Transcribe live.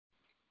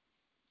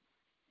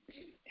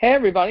Hey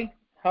everybody,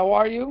 how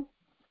are you?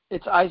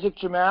 It's Isaac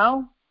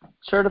Jamal,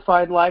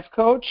 certified life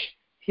coach,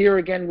 here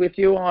again with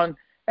you on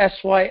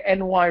synyradio.com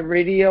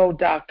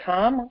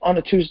on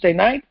a Tuesday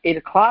night, 8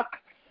 o'clock.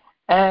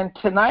 And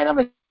tonight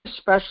I'm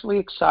especially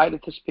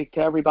excited to speak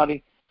to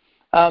everybody.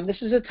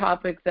 This is a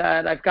topic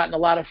that I've gotten a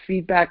lot of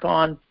feedback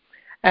on,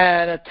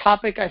 and a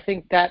topic I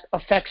think that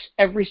affects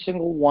every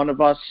single one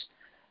of us.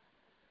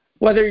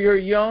 Whether you're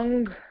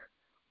young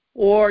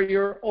or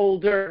you're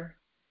older,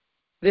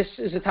 this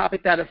is a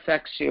topic that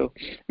affects you.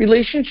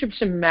 Relationships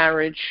and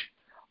marriage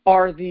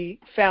are the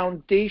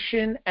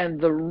foundation and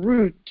the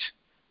root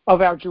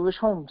of our Jewish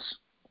homes.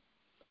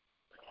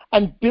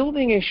 And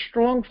building a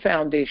strong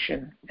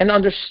foundation and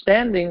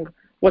understanding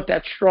what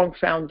that strong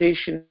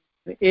foundation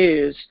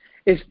is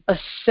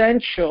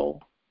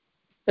essential,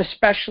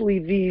 especially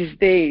these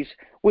days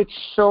with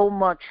so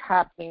much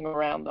happening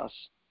around us.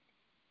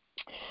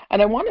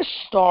 And I want to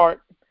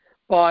start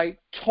by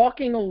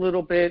talking a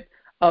little bit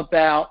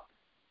about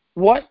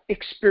what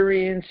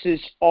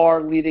experiences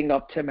are leading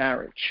up to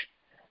marriage.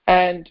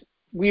 And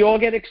we all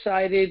get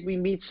excited, we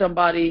meet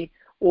somebody,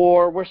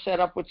 or we're set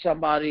up with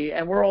somebody,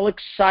 and we're all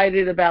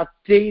excited about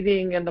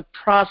dating and the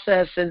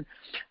process, and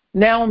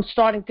now I'm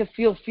starting to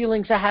feel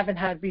feelings I haven't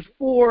had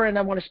before, and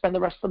I want to spend the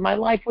rest of my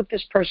life with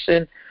this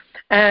person.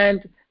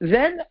 And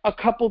then a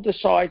couple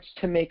decides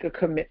to make a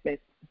commitment.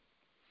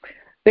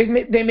 They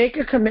make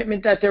a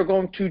commitment that they're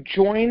going to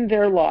join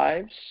their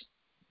lives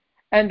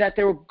and that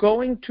they're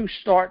going to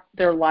start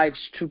their lives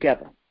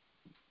together.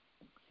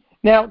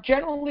 Now,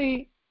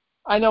 generally,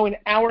 I know in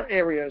our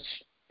areas,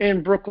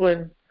 in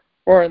Brooklyn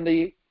or in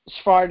the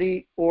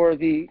Sephardi or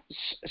the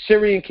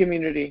Syrian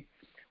community,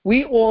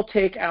 we all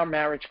take our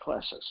marriage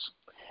classes.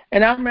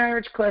 And our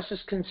marriage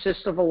classes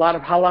consist of a lot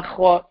of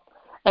halachot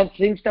and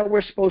things that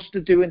we're supposed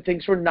to do and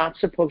things we're not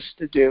supposed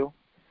to do.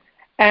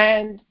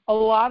 And a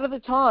lot of the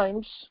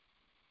times,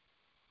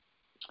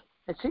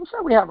 it seems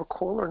that we have a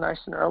caller nice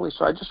and early,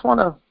 so I just want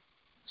to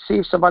see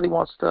if somebody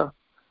wants to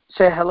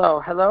say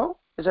hello. Hello?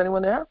 Is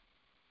anyone there?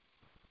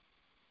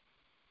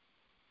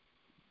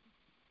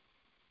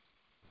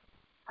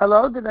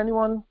 Hello? Did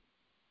anyone?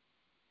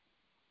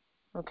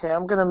 Okay,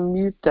 I'm going to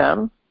mute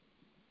them,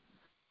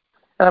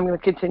 and I'm going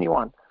to continue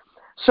on.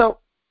 So,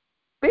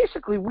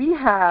 basically, we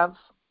have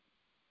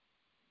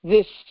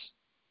this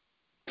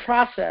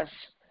process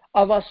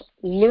of us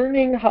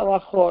learning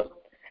halachot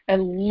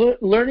and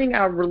learning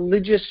our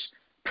religious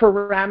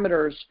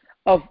parameters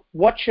of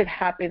what should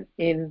happen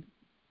in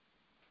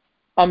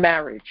a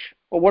marriage,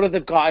 or what are the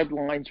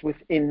guidelines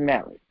within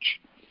marriage.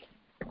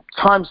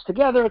 Times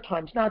together,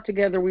 times not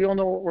together, we all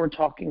know what we're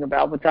talking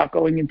about without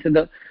going into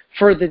the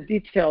further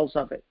details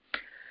of it.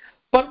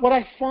 But what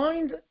I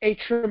find a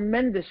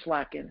tremendous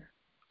lack in,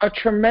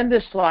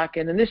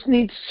 and this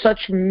needs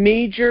such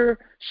major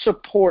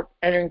support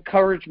and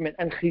encouragement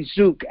and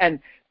chizuk,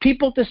 and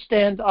people to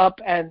stand up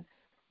and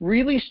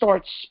really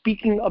start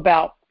speaking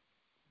about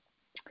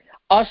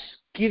us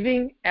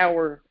giving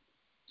ourselves,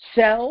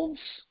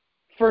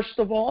 first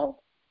of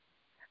all,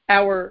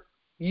 our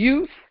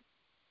youth,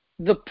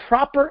 the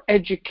proper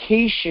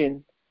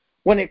education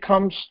when it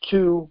comes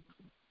to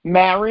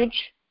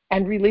marriage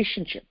and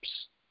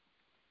relationships.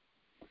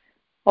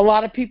 A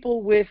lot of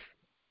people with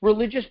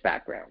religious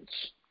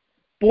backgrounds,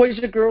 boys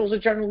and girls are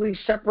generally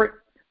separate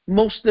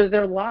most of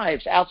their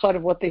lives outside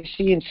of what they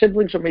see in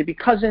siblings or maybe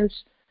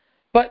cousins,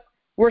 but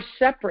we're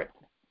separate.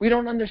 We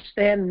don't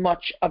understand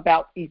much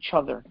about each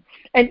other.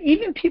 And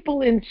even people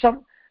in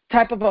some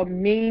type of a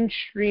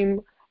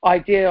mainstream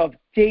idea of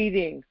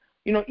dating,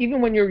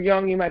 even when you're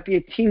young, you might be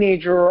a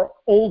teenager or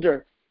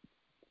older.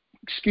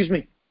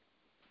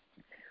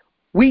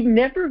 We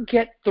never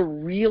get the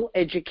real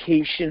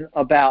education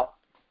about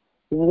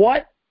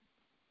what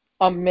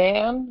a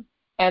man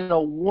and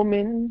a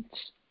woman's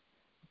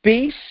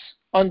base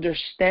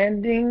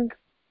understanding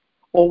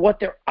or what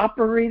their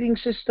operating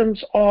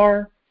systems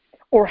are,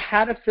 or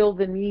how to fill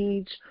the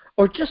needs,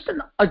 or just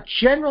a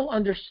general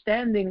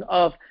understanding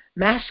of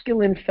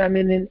masculine,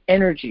 feminine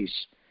energies.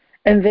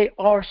 And they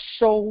are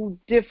so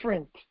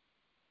different.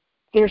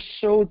 They're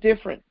so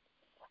different.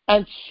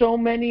 And so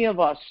many of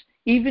us,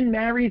 even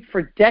married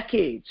for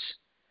decades,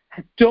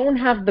 don't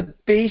have the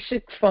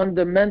basic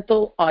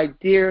fundamental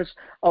ideas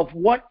of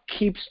what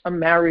keeps a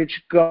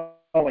marriage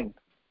going.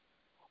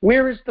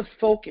 Where is the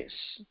focus?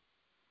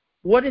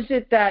 What is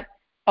it that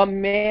a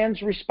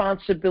man's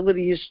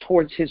responsibility is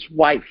towards his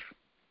wife?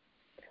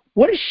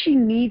 What does she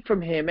need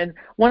from him? And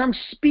when I'm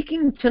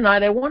speaking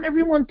tonight, I want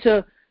everyone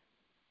to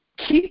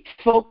keep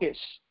focus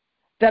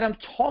that I'm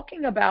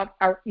talking about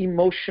our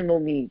emotional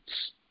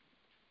needs.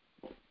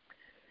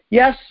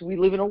 Yes, we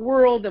live in a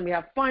world and we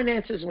have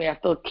finances and we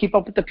have to keep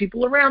up with the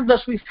people around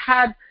us. We've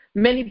had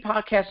many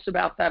podcasts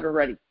about that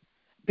already.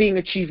 Being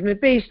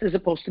achievement-based as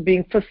opposed to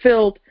being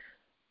fulfilled.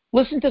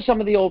 Listen to some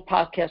of the old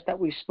podcasts that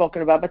we've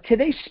spoken about. But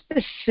today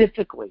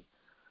specifically,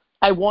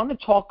 I want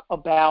to talk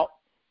about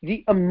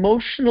the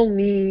emotional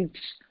needs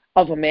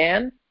of a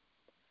man,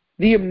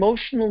 the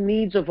emotional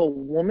needs of a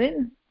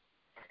woman,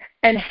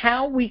 and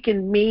how we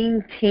can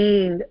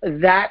maintain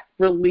that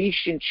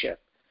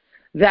relationship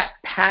that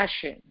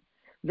passion,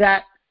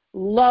 that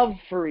love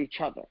for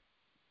each other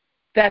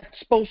that's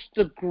supposed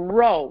to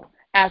grow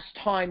as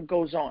time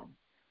goes on.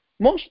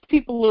 Most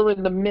people are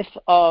in the myth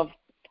of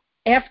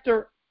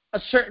after a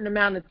certain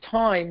amount of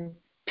time,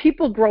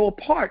 people grow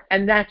apart,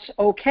 and that's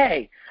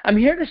okay. I'm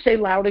here to say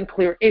loud and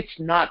clear, it's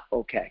not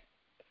okay.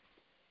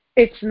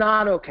 It's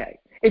not okay.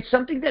 It's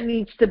something that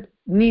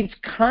needs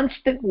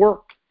constant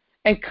work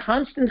and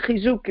constant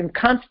chizuk and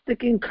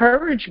constant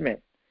encouragement.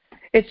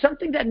 It's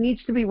something that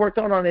needs to be worked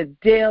on a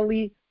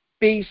daily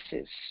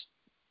basis.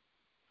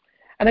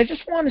 And I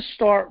just want to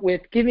start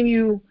with giving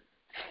you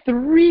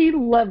 3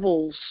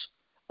 levels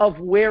of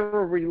where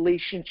a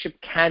relationship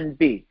can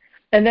be.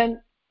 And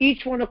then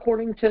each one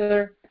according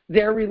to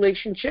their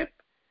relationship.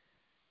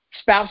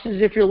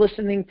 Spouses, if you're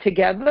listening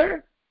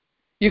together,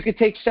 you could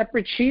take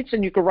separate sheets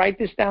and you could write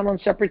this down on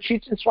separate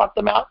sheets and swap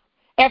them out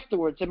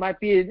afterwards. It might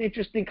be an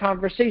interesting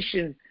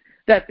conversation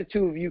that the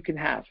two of you can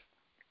have.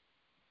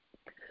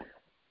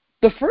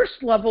 The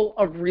first level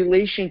of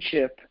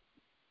relationship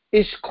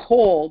is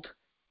called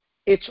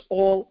 "it's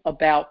all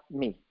about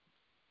me."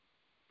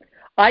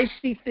 I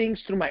see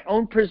things through my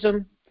own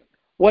prism.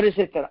 What is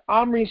it that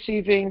I'm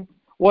receiving?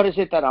 What is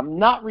it that I'm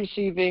not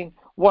receiving?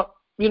 What,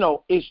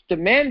 is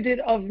demanded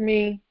of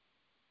me?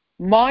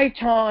 My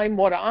time,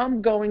 what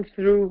I'm going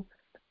through.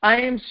 I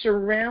am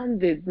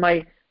surrounded,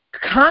 my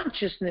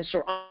consciousness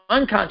or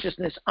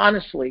unconsciousness,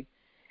 honestly,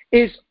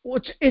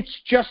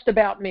 it's just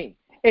about me.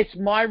 It's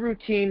my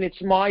routine,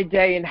 it's my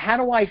day, and how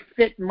do I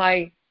fit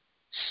my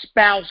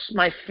spouse,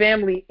 my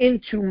family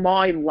into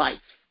my life?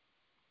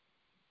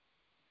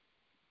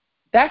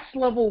 That's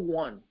level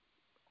 1,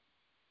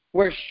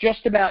 where it's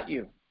just about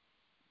you.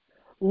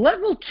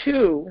 Level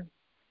 2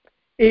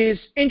 is,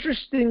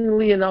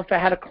 interestingly enough, I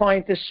had a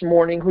client this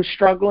morning who's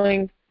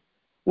struggling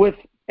with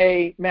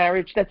a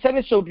marriage that said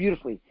it so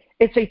beautifully.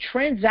 It's a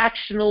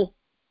transactional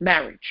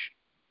marriage,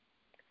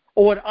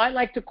 or what I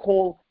like to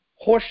call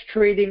horse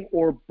trading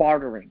or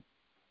bartering.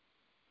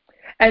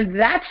 And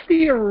that's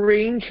the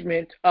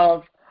arrangement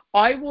of,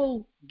 I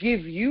will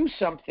give you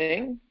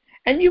something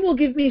and you will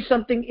give me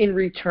something in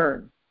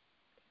return.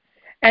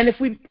 And if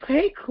we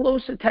pay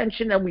close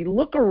attention and we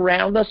look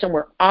around us and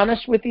we're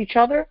honest with each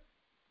other,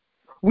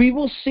 we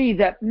will see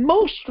that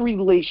most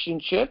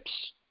relationships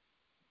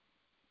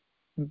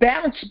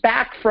bounce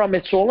back from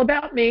 "it's all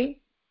about me"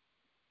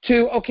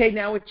 to, okay,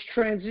 now it's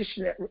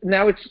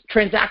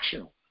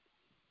transactional.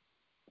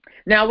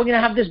 Now we're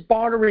going to have this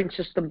bartering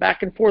system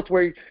back and forth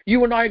where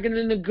you and I are going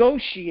to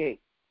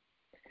negotiate.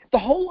 The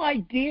whole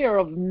idea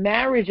of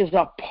marriage as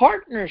a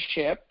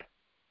partnership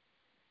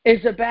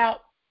is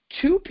about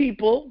 2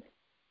 people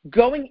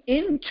going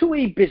into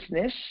a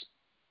business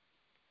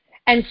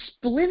and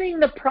splitting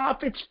the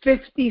profits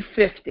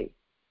 50-50.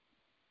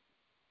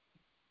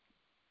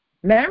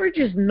 Marriage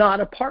is not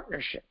a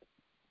partnership.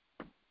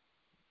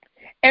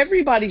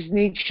 Everybody's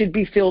needs should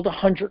be filled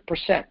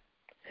 100%.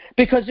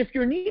 Because if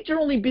your needs are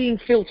only being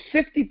filled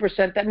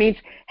 50%, that means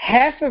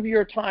half of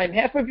your time,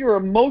 half of your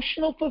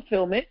emotional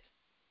fulfillment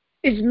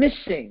is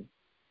missing.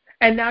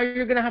 And now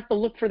you're going to have to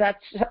look for that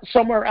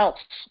somewhere else.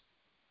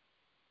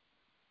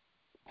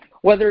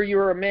 Whether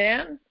you're a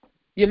man,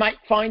 you might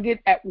find it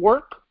at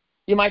work.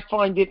 You might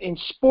find it in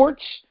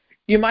sports.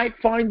 You might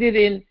find it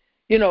in,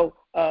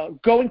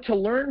 going to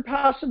learn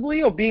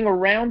possibly, or being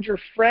around your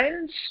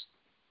friends.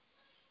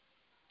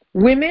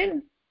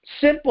 Women,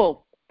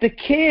 simple. The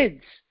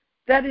kids.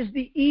 That is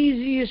the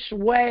easiest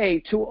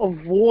way to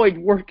avoid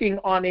working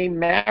on a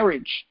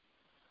marriage.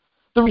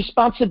 The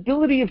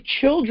responsibility of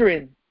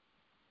children,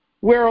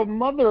 where a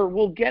mother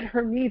will get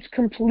her needs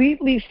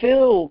completely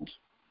filled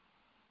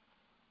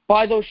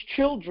by those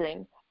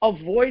children,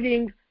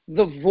 avoiding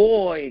the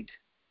void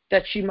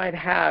that she might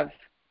have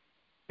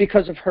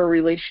because of her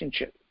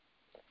relationship.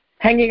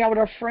 Hanging out with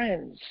her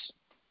friends.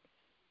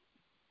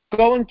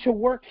 Going to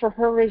work for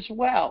her as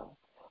well.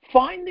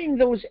 Finding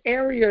those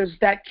areas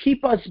that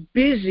keep us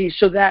busy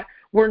so that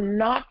we're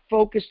not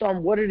focused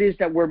on what it is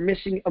that we're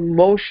missing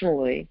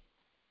emotionally,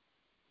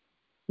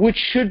 which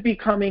should be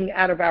coming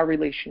out of our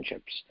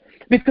relationships.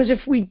 Because if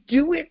we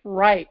do it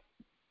right,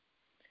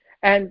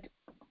 and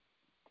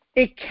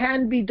it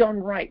can be done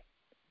right.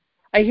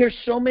 I hear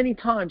so many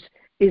times,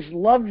 is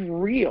love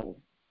real?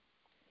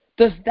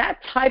 Does that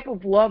type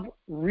of love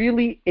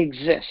really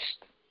exist?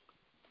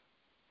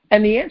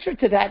 And the answer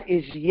to that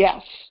is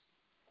yes,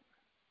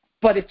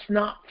 but it's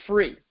not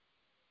free.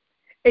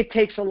 It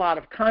takes a lot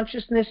of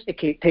consciousness. It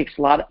takes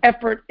a lot of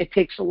effort. It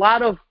takes a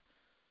lot of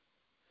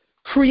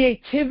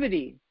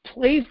creativity,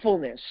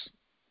 playfulness,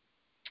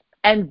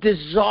 and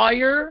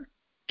desire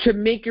to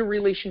make your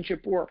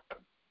relationship work.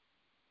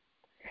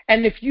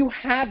 And if you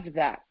have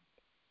that,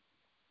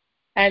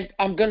 and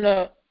I'm going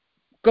to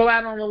go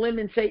out on a limb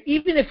and say,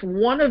 even if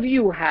one of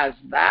you has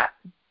that,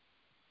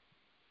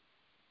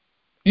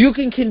 you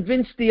can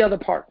convince the other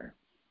partner.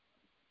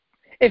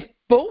 If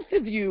both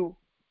of you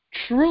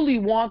truly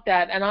want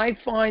that, and I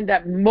find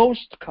that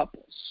most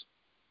couples,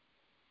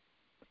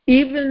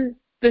 even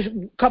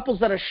the couples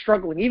that are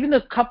struggling, even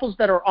the couples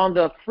that are on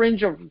the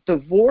fringe of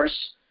divorce,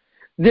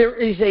 there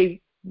is a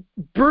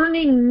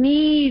burning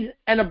need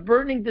and a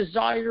burning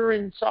desire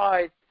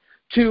inside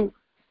to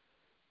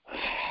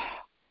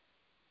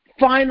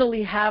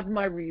finally have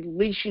my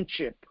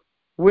relationship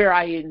where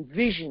I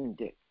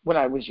envisioned it when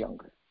I was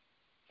younger.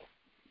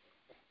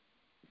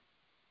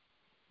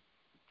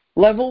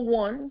 Level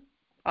 1,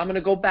 I'm going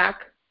to go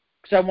back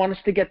because I want us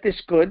to get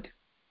this good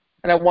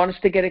and I want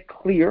us to get it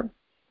clear.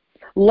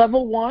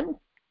 Level 1,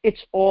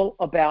 it's all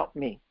about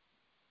me.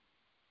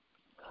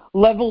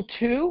 Level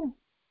 2,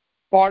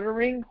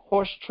 bartering,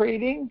 horse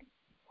trading,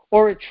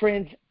 or a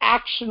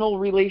transactional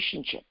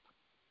relationship.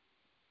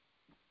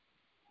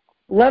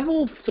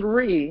 Level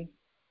 3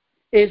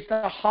 is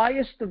the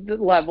highest of the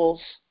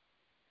levels,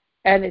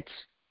 and it's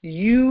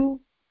you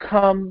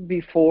come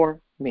before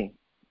me.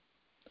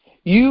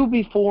 You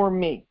before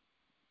me.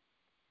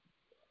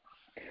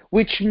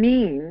 Which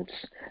means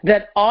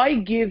that I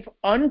give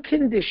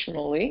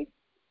unconditionally,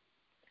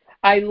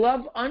 I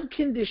love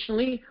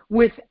unconditionally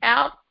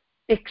without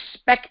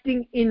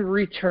expecting in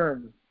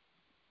return.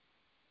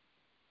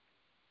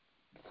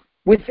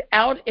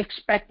 Without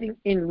expecting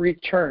in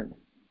return.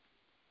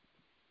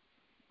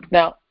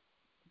 Now,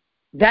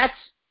 that's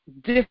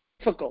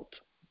difficult.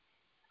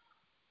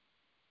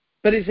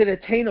 But is it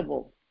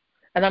attainable?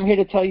 And I'm here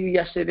to tell you,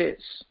 yes, it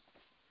is.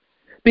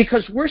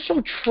 Because we're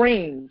so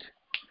trained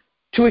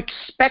to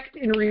expect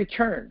in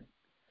return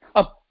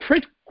a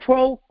quid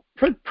pro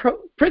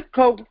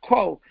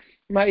quo.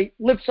 My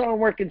lips aren't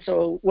working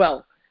so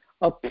well.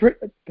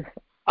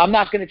 I'm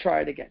not going to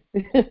try it again.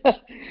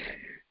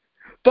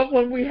 But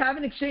when we have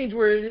an exchange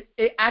where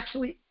it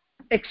actually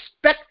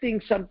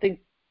expecting something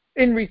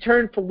in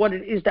return for what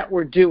it is that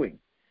we're doing,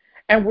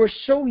 and we're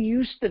so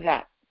used to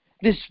that,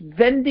 this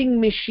vending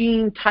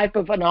machine type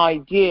of an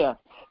idea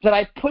that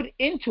I put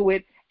into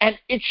it and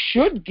it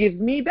should give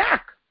me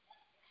back.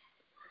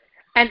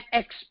 An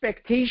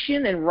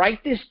expectation, and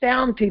write this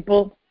down,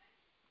 people,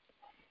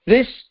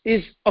 this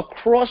is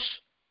across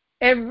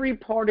every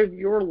part of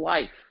your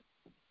life.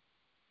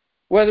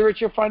 Whether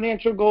it's your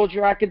financial goals,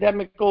 your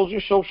academic goals,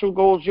 your social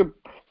goals, your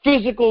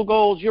physical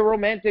goals, your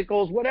romantic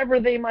goals, whatever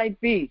they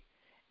might be.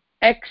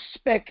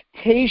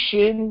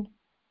 Expectation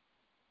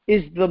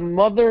is the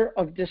mother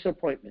of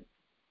disappointment.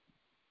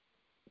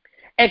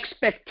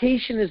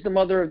 Expectation is the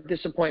mother of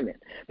disappointment.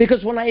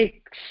 Because when I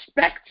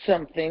expect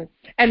something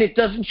and it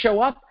doesn't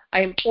show up,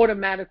 I am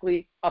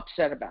automatically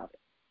upset about it.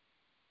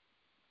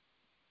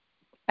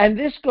 And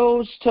this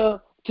goes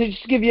to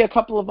just give you a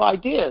couple of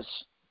ideas,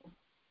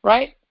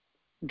 right?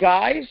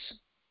 Guys,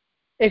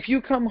 if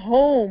you come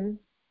home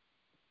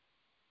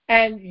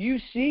and you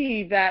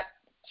see that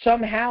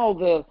somehow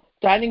the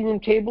dining room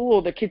table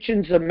or the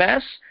kitchen's a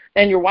mess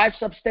and your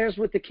wife's upstairs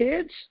with the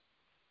kids,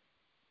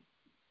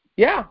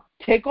 yeah,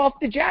 take off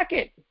the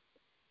jacket.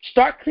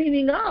 Start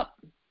cleaning up.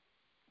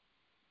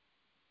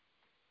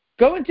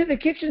 Go into the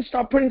kitchen,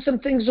 start putting some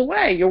things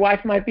away. Your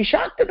wife might be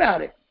shocked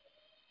about it.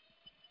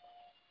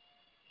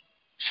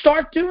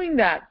 Start doing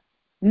that.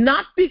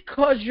 Not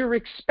because you're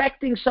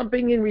expecting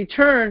something in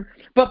return,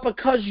 but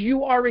because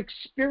you are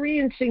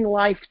experiencing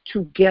life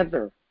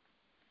together.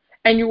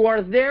 And you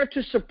are there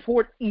to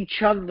support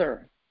each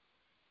other.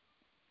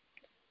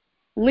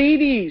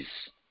 Ladies,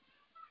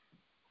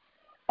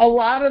 a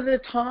lot of the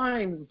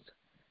times,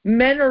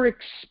 men are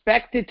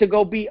expected to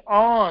go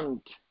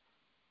beyond.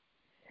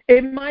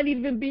 It might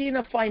even be in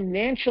a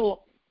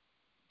financial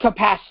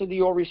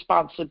capacity or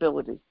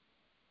responsibility.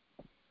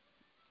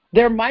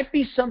 There might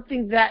be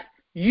something that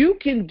you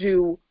can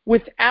do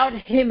without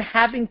him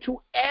having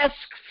to ask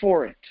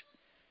for it.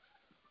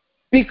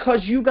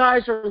 Because you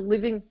guys are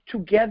living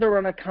together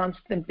on a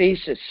constant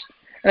basis.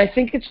 And I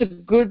think it's a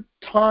good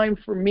time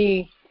for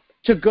me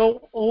to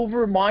go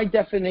over my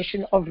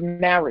definition of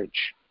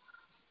marriage.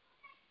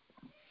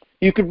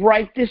 You could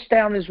write this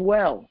down as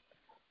well.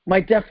 My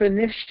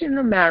definition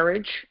of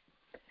marriage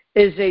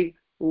is a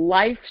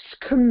life's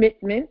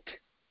commitment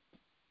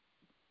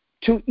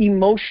to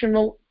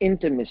emotional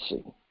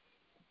intimacy.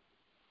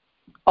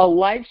 A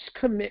life's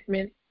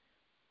commitment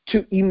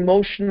to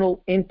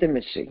emotional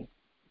intimacy.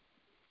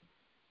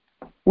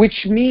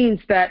 Which means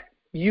that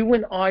you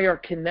and I are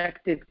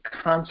connected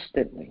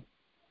constantly.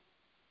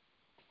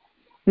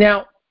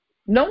 Now,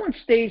 no one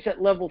stays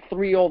at level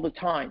 3 all the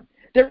time.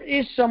 There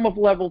is some of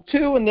level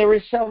 2 and there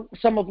is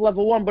some of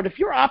level 1. But if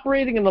you're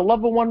operating in a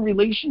level 1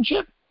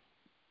 relationship,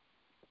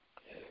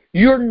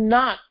 you're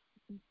not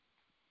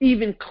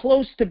even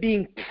close to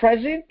being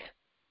present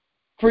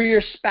for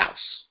your spouse.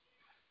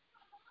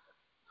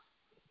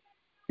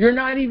 You're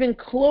not even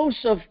close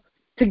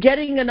to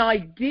getting an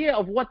idea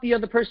of what the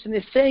other person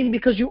is saying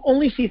because you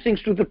only see things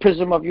through the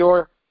prism of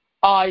your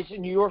eyes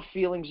and your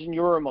feelings and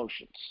your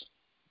emotions.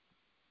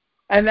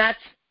 And that's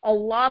a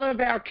lot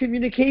of our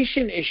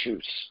communication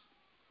issues,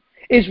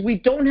 is we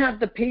don't have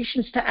the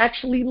patience to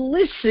actually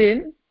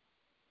listen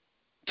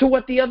to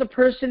what the other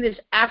person is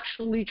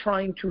actually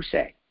trying to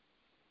say.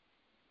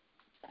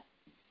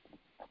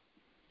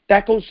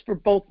 That goes for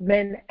both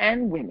men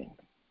and women.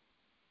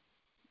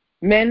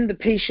 Men, the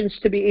patience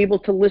to be able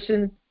to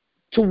listen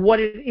to what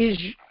it is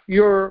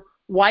your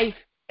wife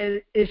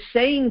is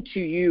saying to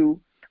you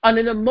on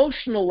an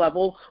emotional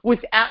level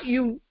without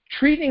you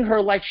treating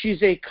her like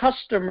she's a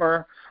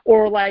customer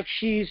or like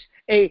she's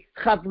a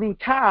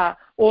chavruta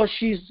or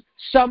she's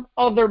some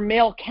other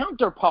male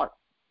counterpart.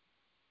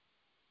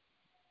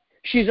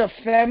 She's a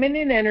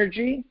feminine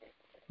energy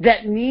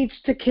that needs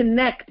to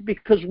connect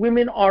because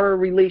women are a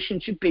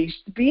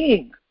relationship-based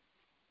being.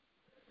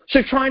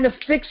 So trying to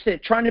fix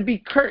it, trying to be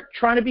curt,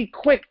 trying to be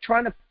quick,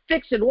 trying to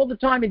fix it all the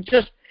time and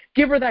just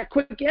give her that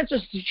quick answer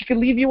so she can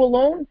leave you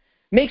alone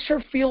makes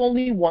her feel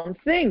only one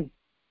thing.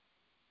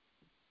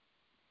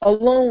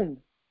 Alone.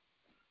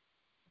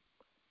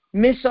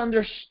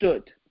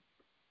 Misunderstood.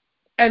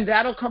 And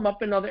that'll come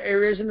up in other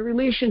areas in the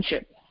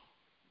relationship.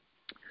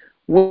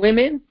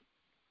 Women,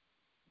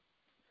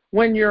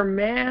 when your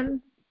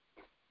man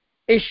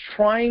is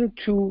trying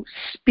to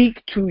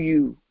speak to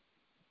you,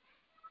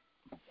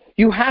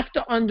 you have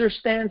to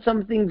understand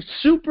something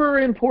super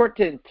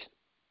important.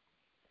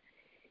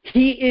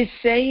 He is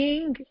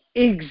saying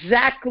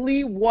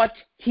exactly what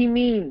he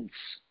means.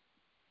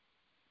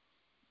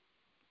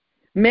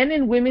 Men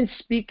and women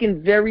speak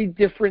in very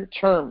different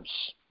terms.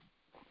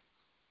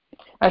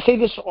 I say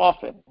this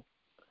often,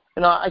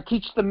 and I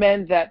teach the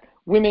men that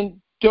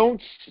women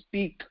don't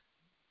speak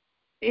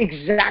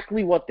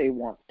exactly what they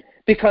want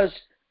because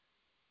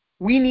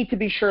we need to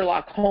be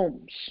Sherlock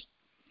Holmes.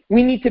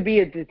 We need to be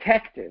a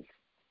detective.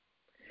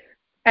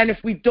 And if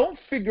we don't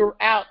figure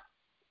out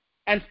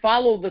and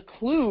follow the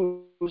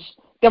clues,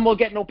 then we'll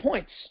get no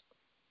points.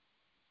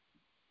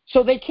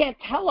 So they can't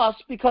tell us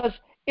because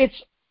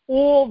it's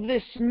all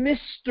this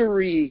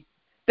mystery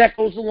that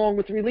goes along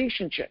with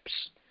relationships.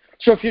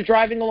 So if you're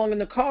driving along in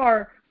the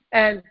car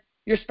and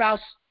your spouse,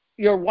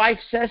 your wife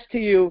says to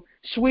you,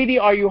 "Sweetie,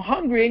 are you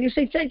hungry?" And you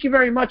say, "Thank you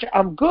very much,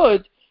 I'm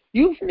good,"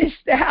 you've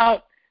missed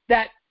out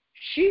that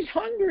she's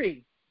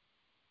hungry.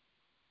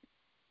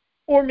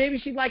 Or maybe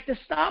she'd like to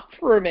stop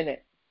for a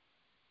minute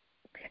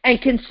and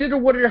consider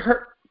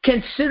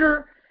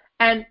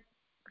and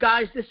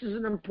guys, this is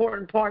an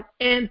important part,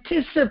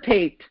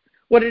 anticipate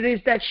what it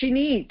is that she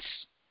needs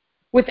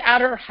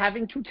without her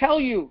having to tell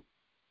you.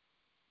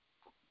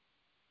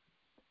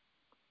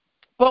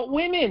 But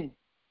women,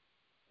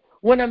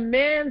 when a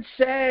man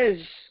says,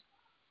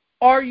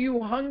 "Are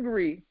you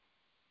hungry?"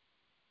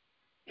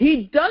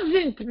 he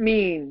doesn't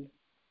mean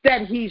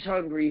that he's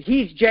hungry.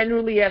 He's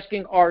genuinely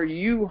asking, "Are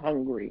you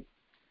hungry?"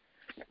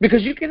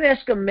 Because you can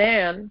ask a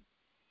man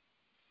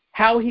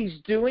how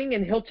he's doing,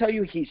 and he'll tell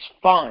you he's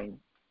fine.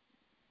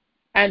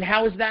 And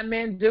how is that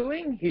man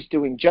doing? He's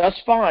doing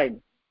just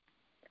fine.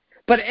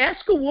 But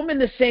ask a woman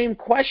the same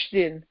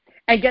question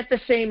and get the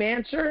same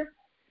answer.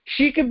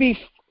 She could be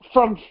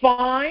from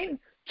fine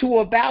to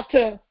about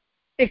to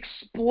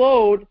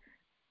explode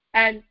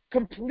and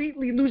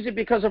completely lose it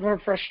because of her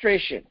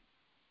frustration.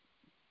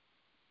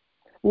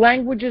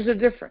 Languages are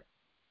different.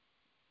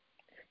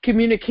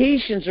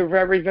 Communications are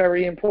very,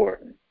 very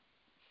important.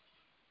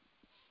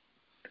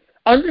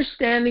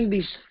 Understanding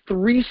these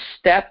 3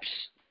 steps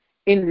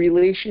in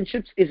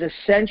relationships is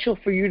essential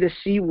for you to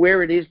see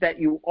where it is that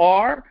you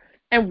are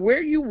and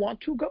where you want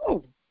to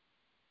go.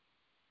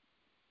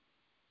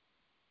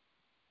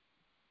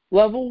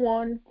 Level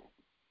 1,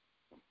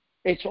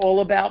 it's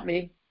all about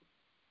me.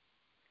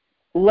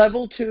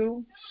 Level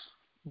 2,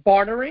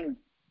 bartering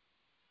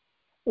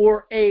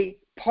or a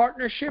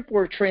partnership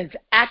or a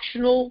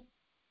transactional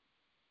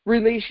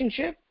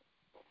relationship.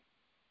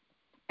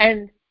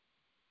 And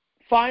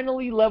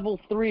finally, level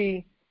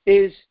 3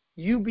 is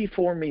you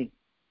before me.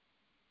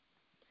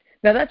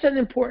 Now, that's an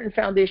important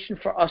foundation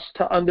for us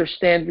to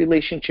understand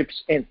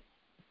relationships in.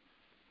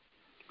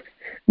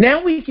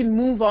 Now we can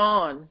move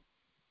on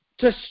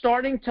to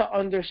starting to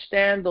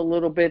understand a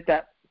little bit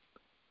that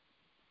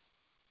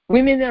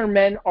women and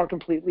men are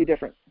completely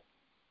different.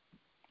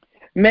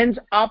 Men's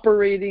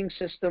operating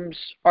systems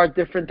are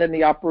different than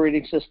the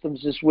operating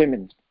systems as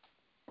women.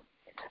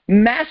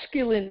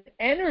 Masculine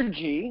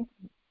energy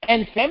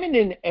and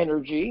feminine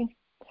energy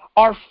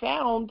are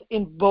found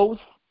in both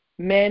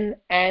men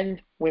and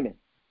women.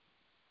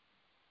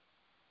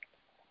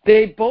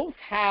 They both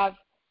have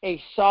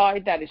a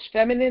side that is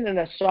feminine and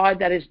a side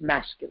that is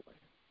masculine.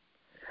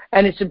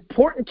 And it's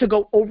important to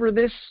go over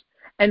this.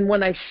 And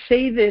when I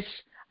say this,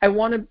 I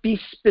want to be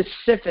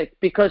specific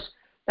because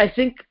I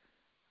think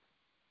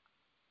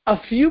a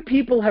few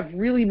people have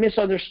really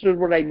misunderstood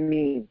what I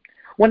mean.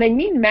 When I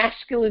mean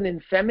masculine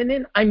and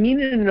feminine, I mean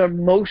it in an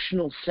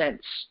emotional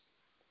sense.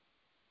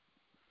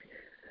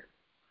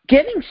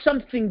 Getting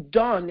something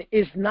done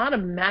is not a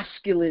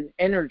masculine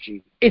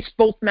energy. It's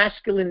both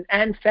masculine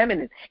and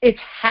feminine. It's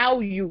how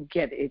you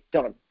get it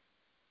done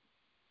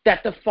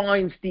that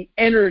defines the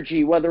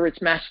energy, whether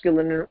it's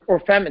masculine or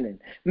feminine.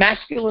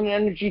 Masculine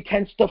energy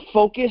tends to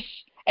focus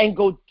and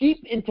go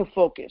deep into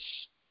focus.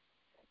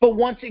 But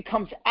once it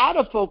comes out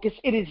of focus,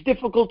 it is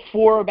difficult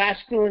for a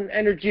masculine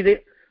energy to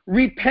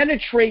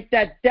repenetrate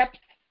that depth.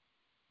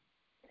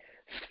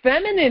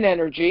 Feminine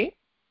energy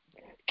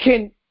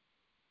can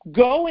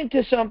go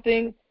into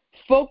something,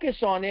 focus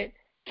on it,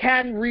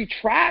 can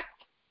retract,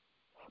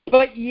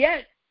 but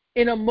yet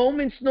in a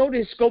moment's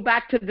notice, go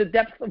back to the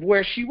depth of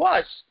where she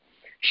was.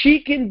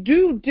 She can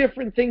do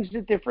different things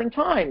at different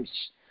times.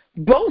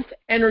 Both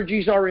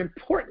energies are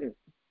important.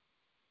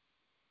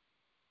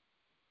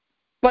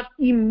 But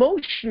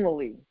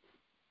emotionally,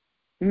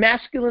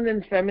 masculine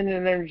and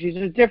feminine energies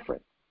are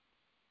different.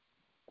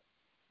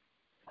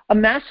 A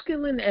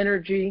masculine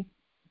energy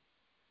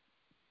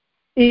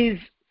is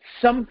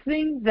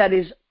something that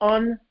is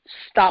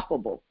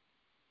unstoppable.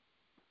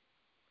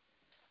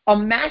 A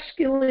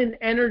masculine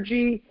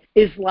energy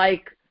is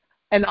like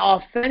an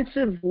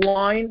offensive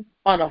line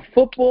on a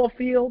football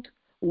field,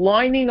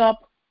 lining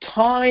up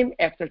time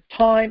after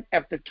time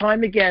after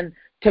time again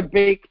to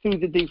break through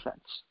the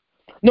defense.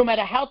 No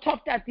matter how tough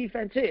that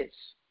defense is,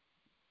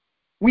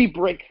 we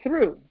break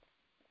through.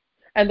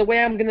 And the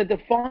way I'm going to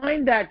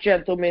define that,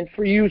 gentlemen,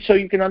 for you so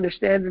you can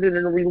understand it in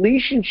a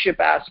relationship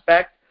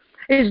aspect,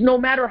 is no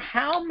matter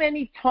how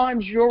many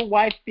times your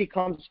wife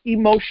becomes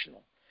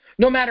emotional,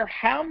 no matter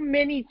how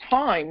many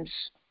times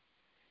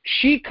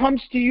she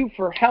comes to you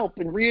for help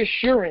and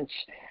reassurance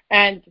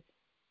and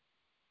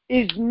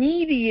is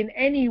needy in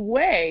any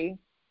way,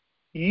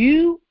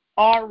 you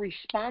are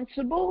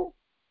responsible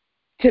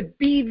to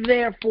be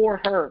there for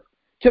her,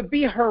 to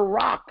be her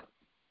rock.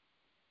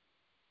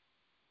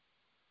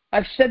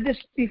 I've said this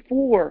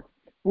before,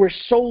 we're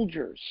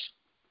soldiers.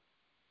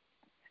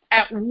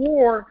 At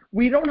war,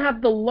 we don't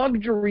have the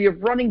luxury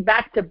of running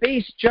back to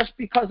base just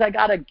because I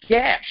got a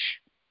gash.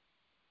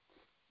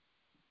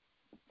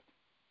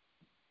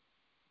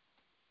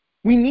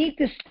 We need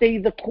to stay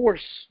the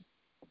course.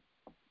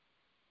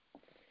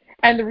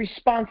 And the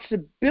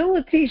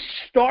responsibility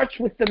starts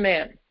with the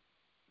man.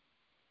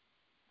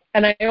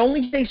 And I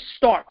only say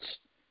starts.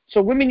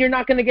 So women, you're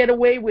not going to get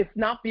away with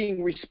not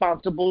being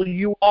responsible.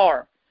 You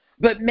are.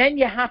 But men,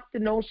 you have to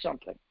know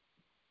something.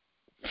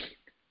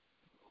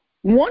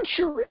 Once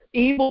you're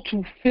able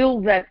to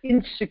fill that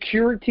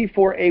insecurity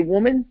for a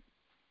woman,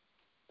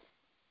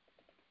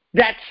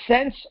 that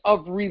sense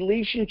of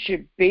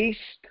relationship-based,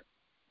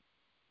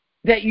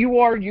 that you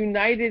are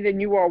united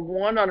and you are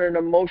one on an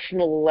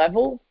emotional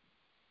level,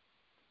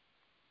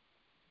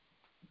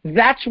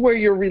 that's where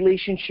your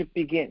relationship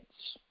begins.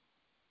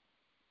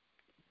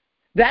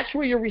 That's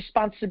where your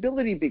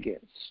responsibility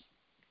begins.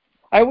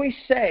 I always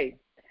say,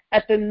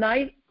 at the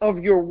night of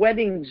your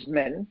weddings,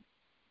 men,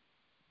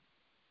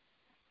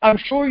 I'm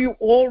sure you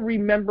all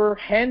remember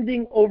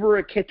handing over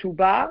a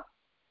ketubah,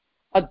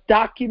 a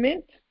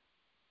document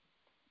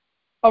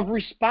of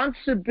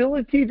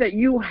responsibility that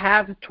you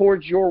have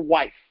towards your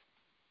wife.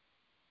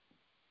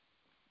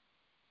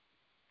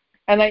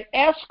 And I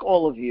ask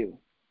all of you,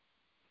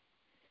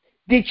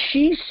 did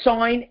she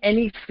sign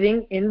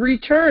anything in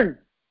return?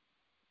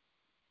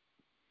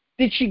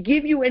 Did she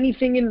give you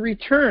anything in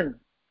return?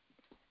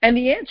 And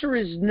the answer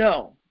is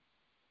no.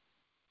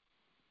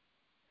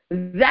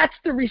 That's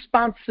the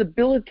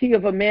responsibility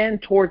of a man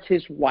towards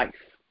his wife.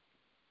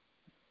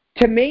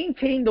 To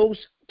maintain those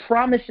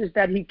promises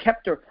that he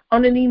kept her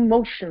on an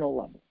emotional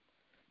level,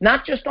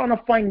 not just on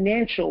a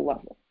financial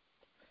level,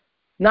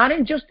 not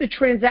in just a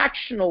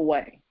transactional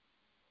way,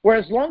 where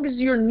as long as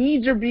your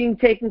needs are being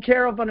taken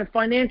care of on a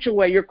financial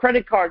way, your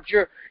credit cards,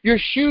 your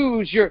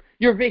shoes,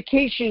 your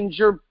vacations,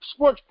 your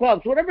sports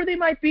clubs, whatever they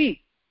might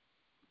be,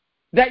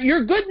 that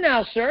you're good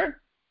now, sir.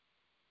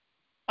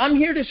 I'm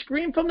here to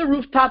scream from the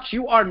rooftops,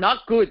 you are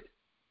not good.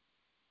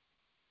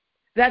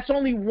 That's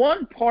only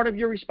one part of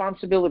your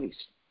responsibilities.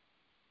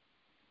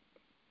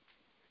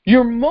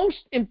 Your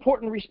most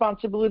important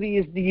responsibility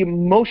is the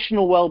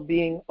emotional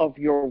well-being of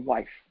your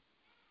wife.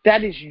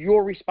 That is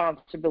your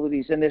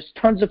responsibilities, and there's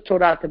tons of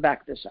Torah to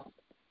back this up.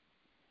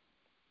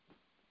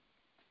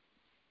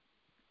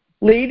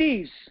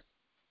 Ladies,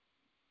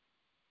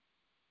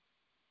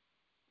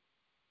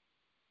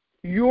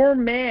 your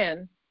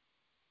man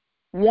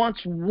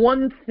wants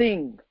one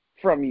thing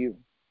from you.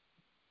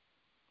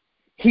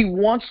 He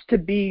wants to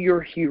be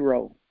your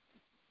hero.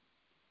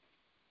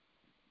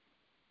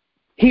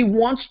 He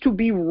wants to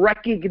be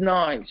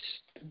recognized.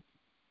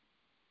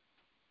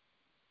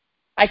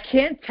 I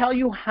can't tell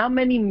you how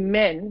many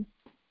men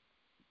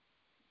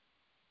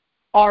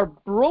are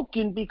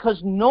broken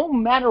because no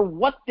matter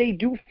what they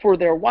do for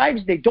their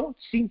wives, they don't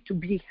seem to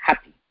be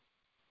happy.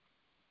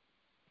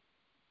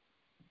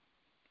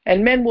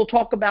 And men will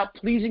talk about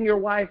pleasing your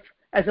wife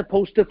as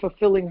opposed to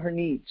fulfilling her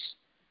needs.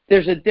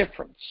 There's a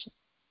difference.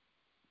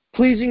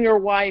 Pleasing your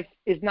wife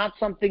is not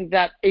something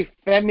that a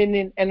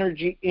feminine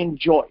energy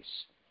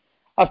enjoys.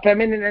 A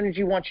feminine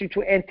energy wants you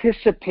to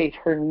anticipate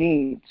her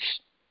needs,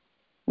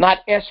 not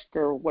ask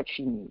her what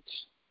she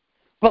needs.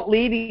 But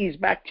ladies,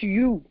 back to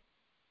you.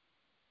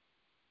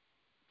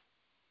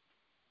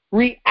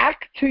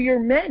 React to your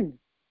men.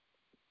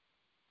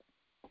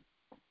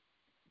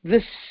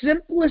 The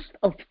simplest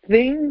of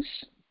things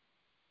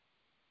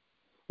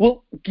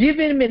will give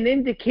him an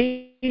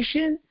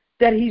indication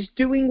that he's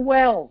doing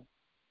well.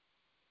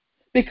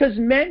 Because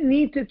men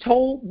need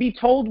to be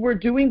told we're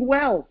doing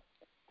well.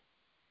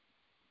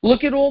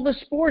 Look at all the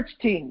sports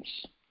teams.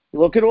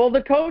 Look at all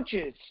the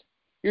coaches.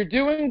 You're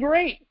doing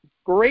great.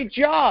 Great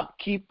job.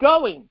 Keep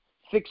going.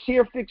 fix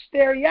here, fix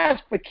there, yes,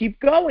 but keep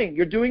going.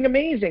 You're doing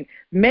amazing.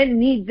 Men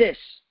need this.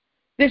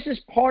 This is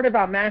part of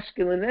our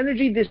masculine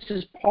energy. This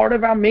is part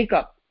of our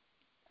makeup.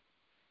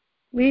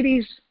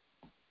 Ladies,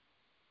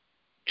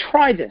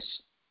 try this.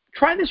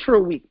 Try this for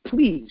a week,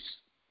 please.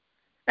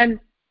 And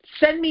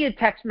send me a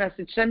text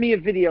message, send me a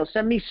video,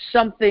 send me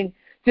something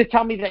to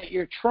tell me that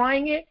you're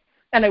trying it,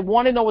 and I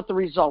want to know what the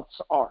results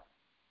are.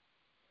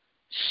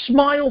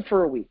 Smile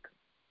for a week.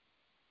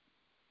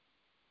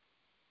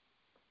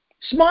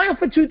 Smile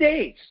for 2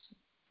 days.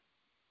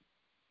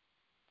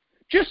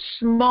 Just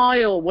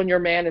smile when your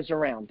man is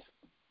around.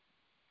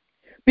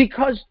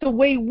 Because the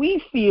way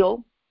we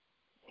feel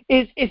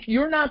is if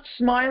you're not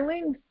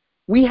smiling,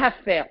 we have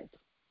failed.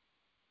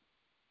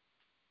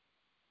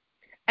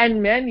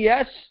 And men,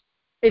 yes,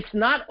 it's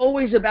not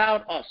always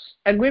about us.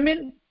 And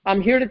women,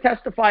 I'm here to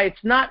testify,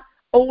 it's not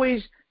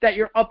always that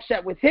you're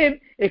upset with him.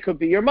 It could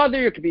be your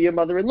mother, it could be your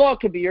mother-in-law, it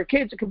could be your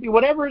kids, it could be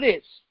whatever it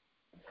is.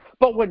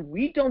 But when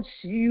we don't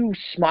see you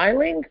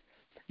smiling,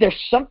 there's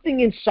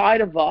something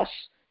inside of us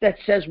that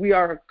says we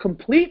are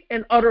complete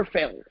and utter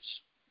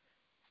failures.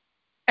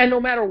 And no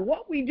matter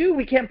what we do,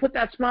 we can't put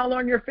that smile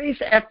on your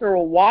face. After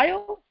a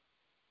while,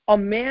 a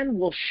man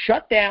will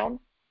shut down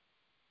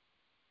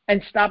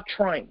and stop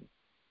trying.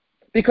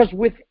 Because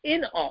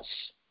within us,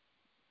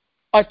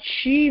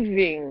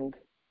 achieving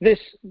this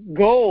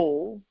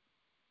goal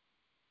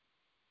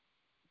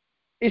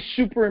is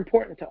super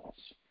important to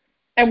us.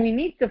 And we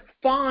need to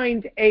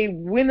find a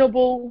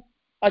winnable,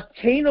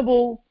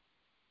 attainable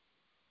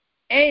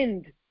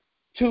end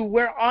to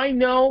where I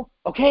know,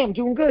 okay, I'm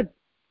doing good.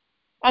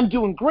 I'm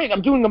doing great.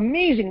 I'm doing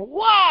amazing.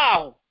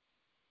 Wow!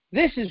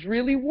 This is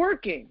really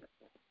working.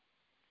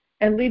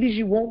 And ladies,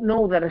 you won't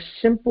know that a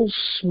simple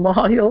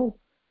smile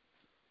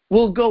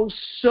will go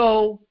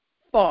so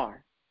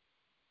far.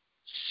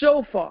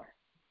 So far.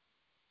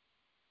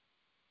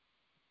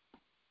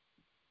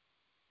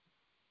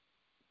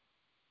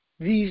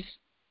 These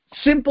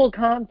simple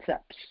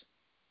concepts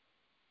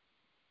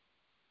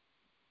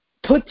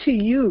put to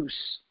use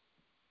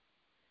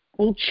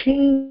will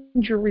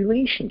change your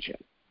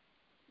relationship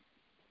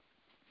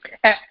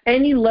at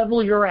any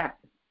level you're at.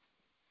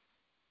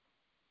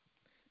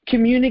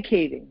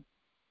 Communicating,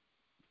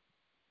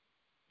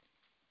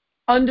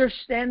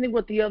 understanding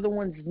what the other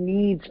one's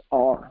needs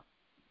are,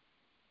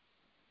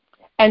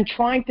 and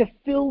trying to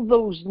fill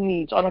those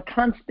needs on a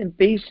constant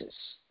basis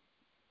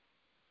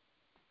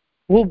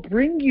will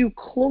bring you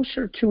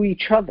closer to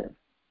each other.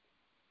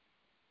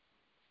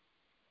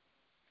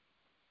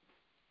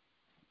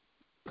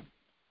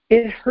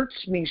 It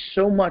hurts me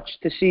so much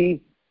to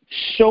see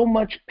so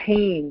much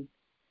pain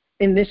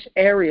in this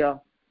area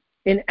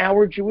in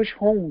our Jewish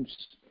homes.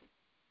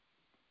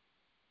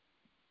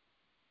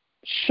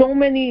 So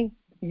many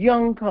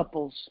young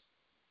couples,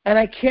 and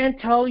I can't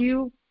tell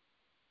you,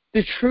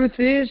 the truth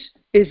is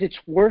it's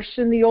worse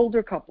in the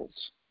older couples.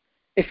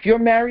 If you're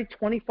married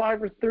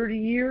 25 or 30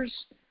 years,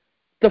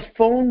 the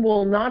phone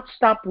will not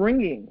stop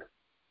ringing.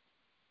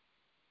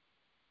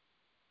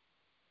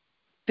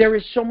 There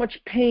is so much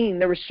pain.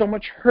 There is so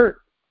much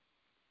hurt.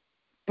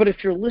 But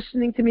if you're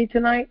listening to me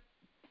tonight,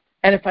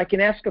 and if I can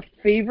ask a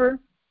favor,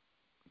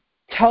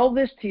 tell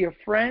this to your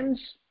friends.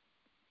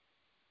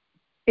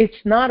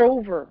 It's not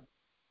over.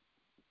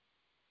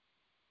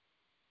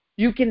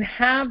 You can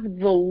have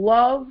the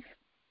love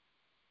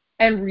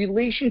and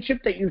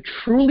relationship that you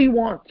truly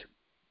want.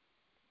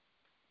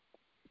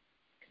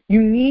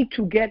 You need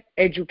to get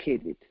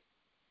educated.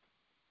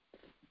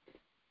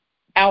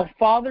 Our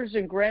fathers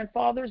and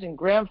grandfathers and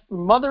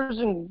grandmothers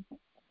and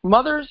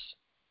mothers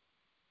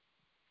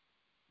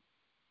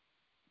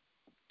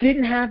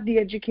didn't have the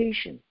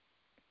education.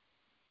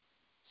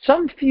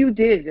 Some few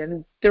did,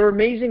 and they're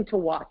amazing to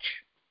watch.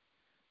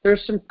 There are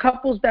some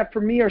couples that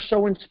for me are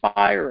so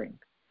inspiring,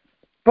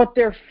 but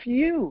they're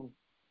few.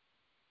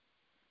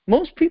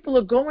 Most people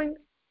are going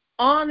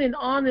on and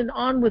on and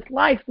on with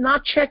life,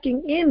 not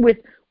checking in with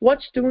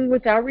what's doing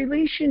with our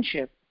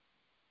relationship.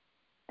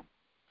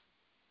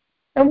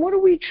 And what do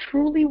we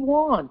truly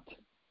want?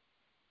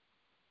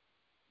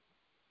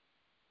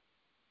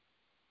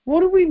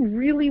 What do we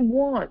really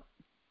want?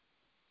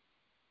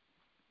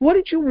 What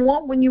did you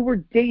want when you were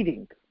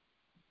dating?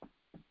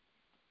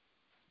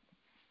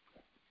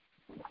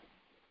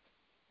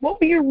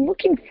 What were you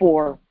looking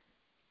for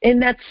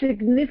in that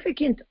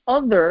significant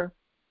other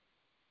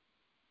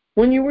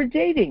when you were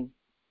dating?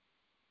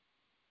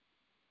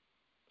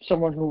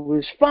 Someone who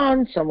was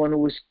fun, someone who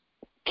was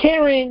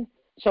caring,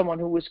 someone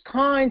who was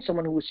kind,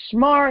 someone who was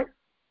smart,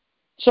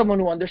 someone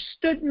who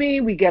understood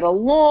me, we get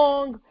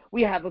along,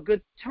 we have a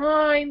good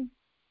time.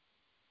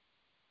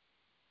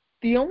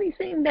 The only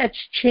thing that's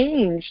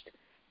changed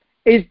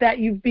is that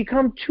you've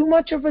become too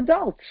much of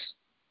adults.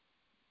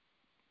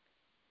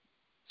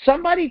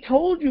 Somebody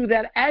told you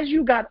that as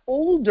you got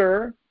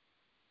older,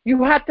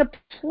 you had to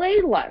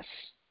play less.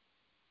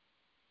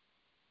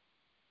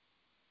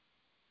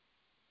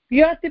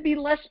 You have to be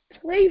less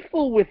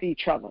playful with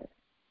each other.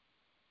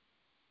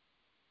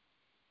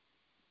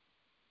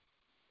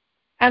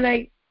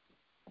 And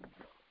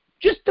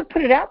just to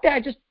put it out there,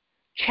 I just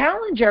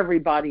challenge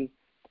everybody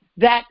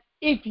that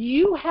if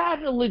you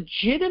had a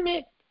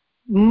legitimate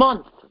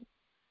month,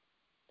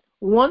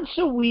 once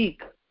a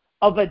week,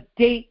 of a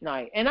date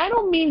night, and I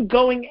don't mean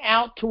going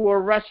out to a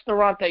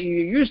restaurant that you're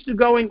used to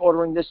going,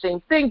 ordering the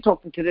same thing,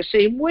 talking to the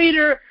same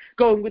waiter,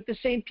 going with the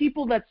same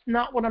people. That's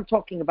not what I'm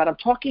talking about. I'm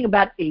talking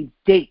about a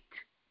date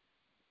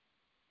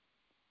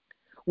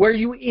where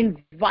you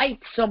invite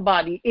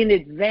somebody in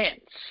advance.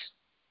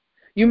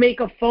 You make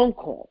a phone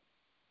call.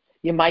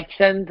 You might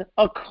send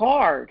a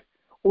card,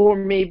 or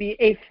maybe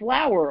a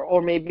flower,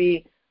 or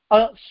maybe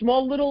a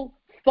small little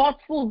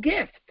thoughtful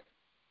gift.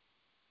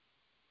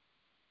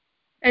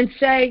 And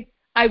say,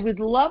 I would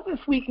love if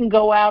we can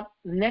go out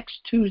next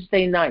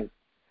Tuesday night.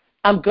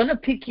 I'm going to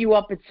pick you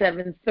up at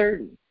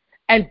 7:30.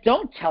 And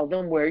don't tell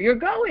them where you're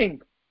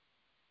going.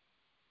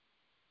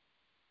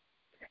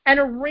 And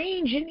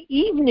arrange an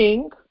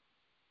evening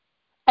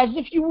as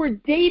if you were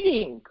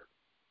dating.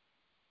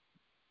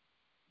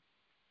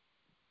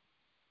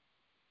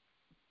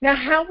 Now,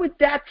 how would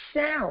that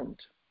sound?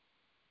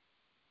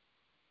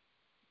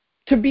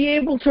 To be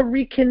able to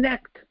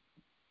reconnect.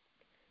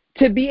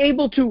 To be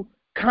able to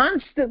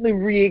constantly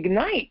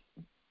reignite,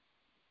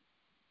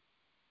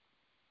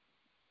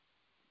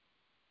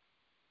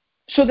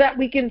 so that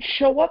we can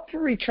show up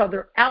for each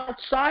other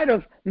outside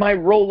of my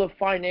role of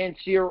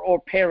financier or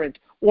parent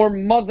or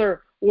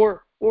mother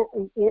or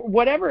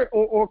whatever,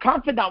 or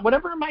confidant,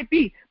 whatever it might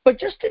be, but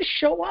just to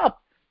show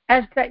up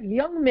as that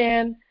young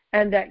man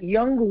and that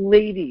young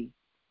lady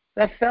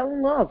that fell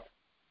in love.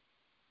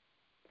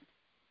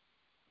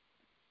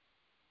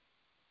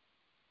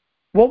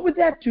 What would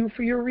that do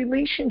for your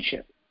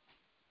relationship?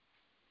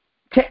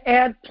 To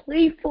add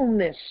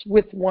playfulness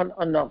with one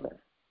another.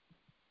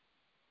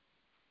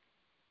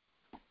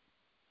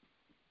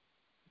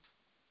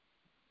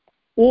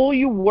 All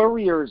you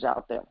worriers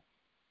out there,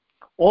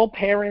 all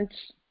parents,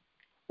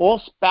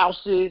 all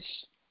spouses,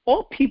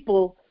 all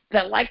people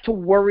that like to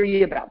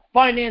worry about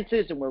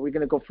finances and where we're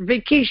going to go for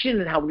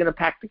vacation and how we're going to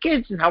pack the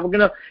kids and how we're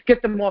going to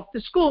get them off to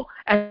school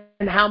and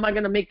how am I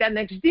going to make that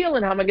next deal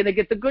and how am I going to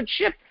get the good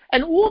ship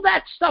and all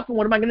that stuff and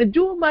what am I going to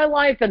do in my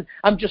life and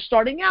I'm just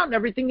starting out and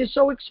everything is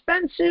so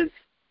expensive.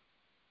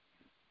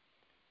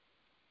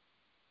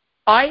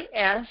 I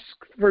ask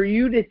for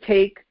you to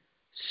take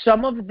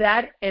some of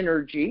that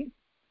energy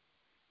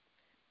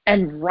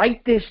and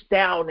write this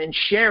down and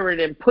share it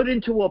and put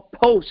into a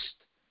post.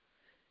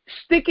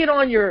 Stick it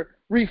on your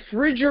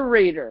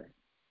refrigerator.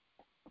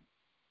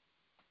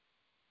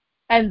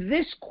 And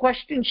this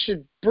question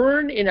should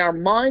burn in our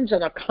minds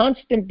on a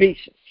constant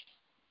basis.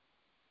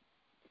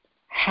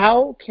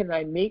 How can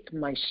I make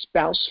my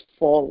spouse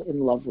fall in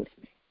love with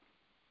me?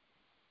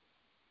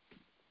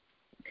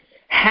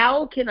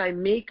 How can I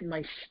make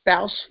my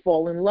spouse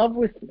fall in love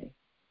with me?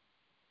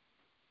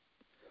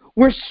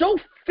 We're so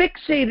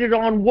fixated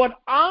on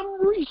what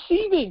I'm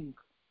receiving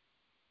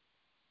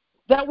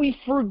that we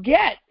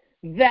forget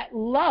that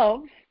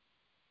love,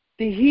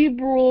 the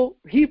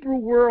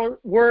Hebrew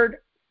word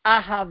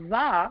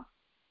ahava,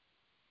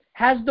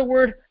 has the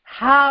word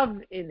have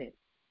in it.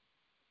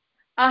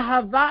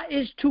 Ahava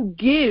is to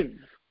give.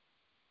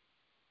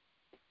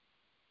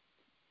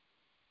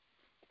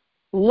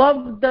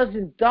 Love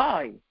doesn't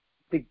die.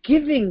 The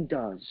giving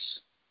does.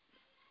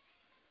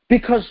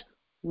 Because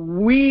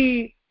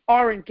we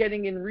aren't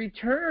getting in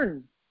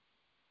return.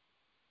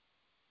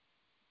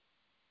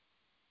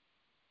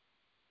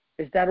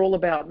 Is that all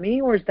about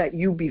me or is that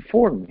you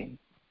before me?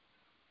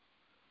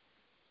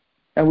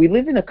 And we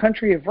live in a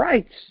country of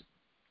rights.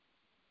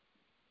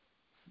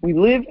 We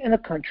live in a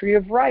country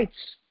of rights.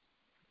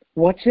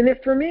 What's in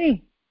it for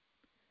me?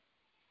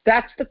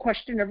 That's the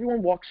question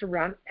everyone walks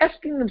around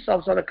asking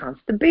themselves on a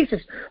constant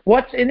basis.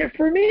 What's in it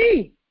for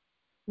me?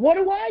 What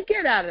do I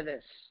get out of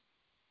this?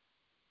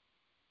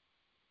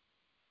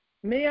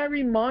 May I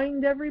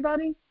remind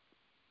everybody?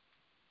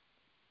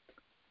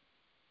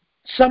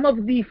 Some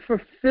of the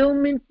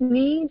fulfillment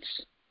needs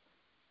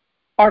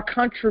are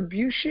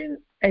contribution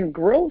and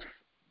growth.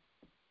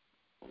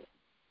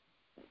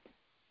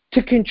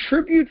 To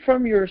contribute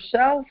from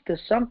yourself to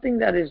something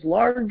that is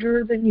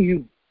larger than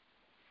you.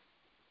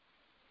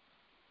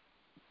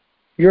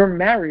 Your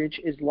marriage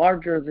is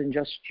larger than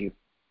just you.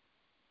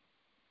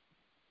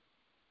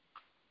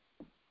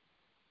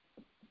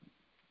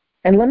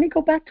 And let me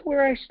go back to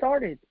where I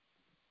started.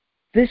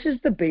 This is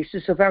the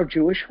basis of our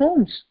Jewish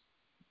homes.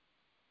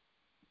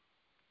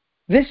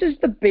 This is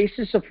the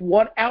basis of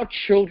what our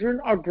children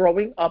are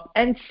growing up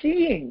and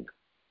seeing.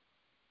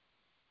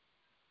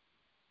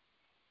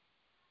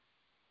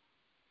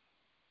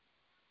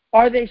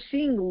 Are they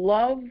seeing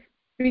love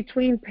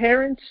between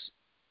parents,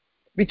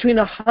 between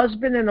a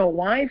husband and a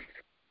wife?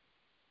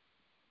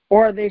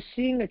 Or are they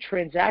seeing a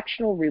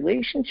transactional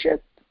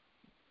relationship?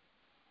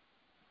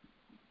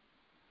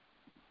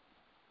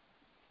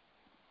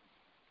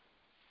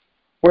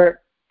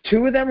 Where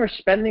two of them are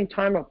spending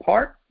time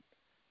apart,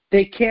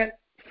 they can't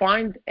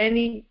find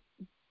any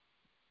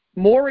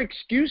more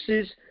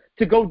excuses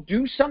to go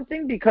do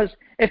something because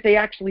if they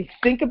actually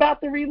think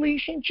about the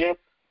relationship,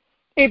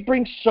 it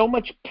brings so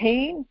much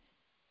pain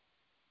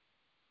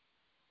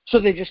So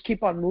they just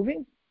keep on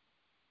moving?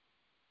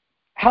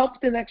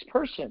 Help the next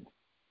person.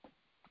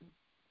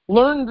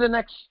 Learn the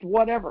next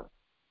whatever.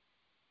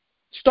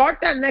 Start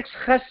that next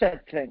chesed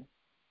thing.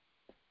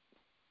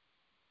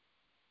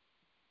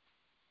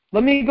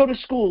 Let me go to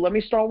school. Let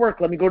me start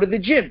work. Let me go to the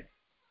gym.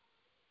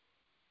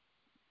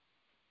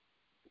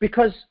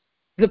 Because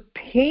the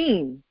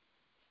pain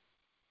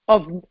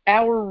of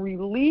our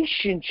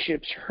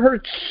relationships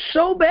hurts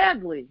so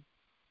badly.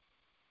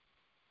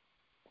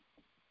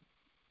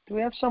 Do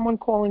we have someone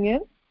calling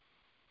in?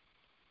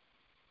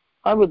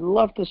 I would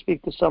love to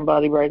speak to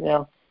somebody right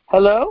now.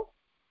 Hello?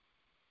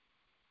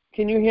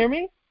 Can you hear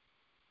me?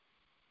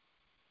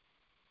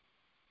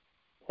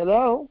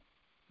 Hello?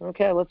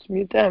 Okay, let's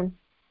mute them.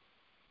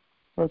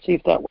 Let's see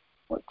if that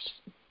works.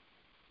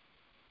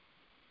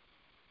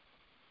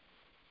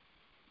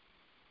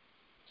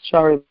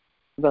 Sorry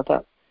about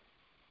that.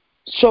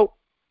 So,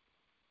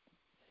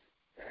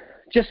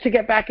 just to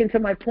get back into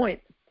my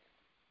point,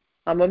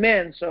 I'm a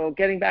man, so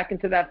getting back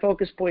into that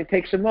focus point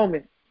takes a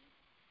moment.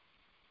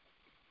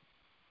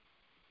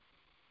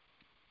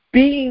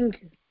 Being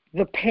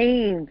the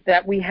pain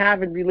that we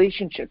have in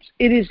relationships,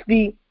 it is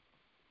the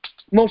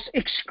most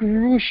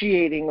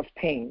excruciating of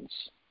pains.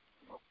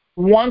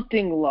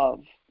 Wanting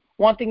love,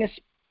 wanting a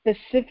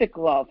specific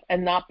love,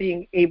 and not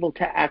being able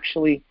to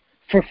actually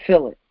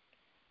fulfill it.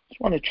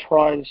 Just want to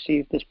try to see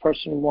if this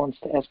person wants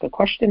to ask a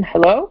question.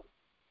 Hello?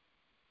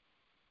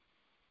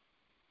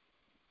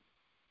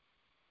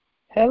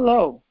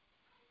 Hello.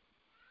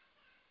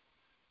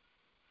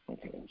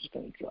 Okay, I'm just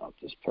going to drop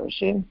this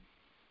person.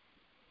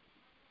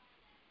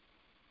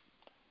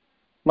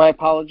 My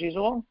apologies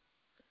all.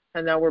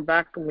 And now we're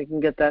back and we can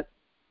get that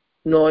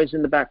noise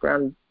in the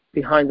background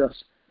behind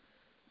us.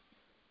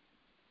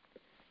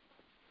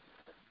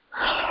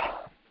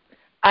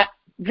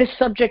 This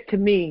subject to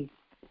me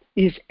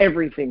is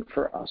everything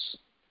for us.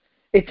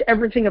 It's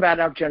everything about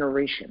our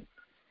generation.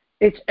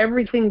 It's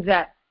everything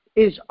that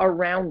is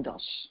around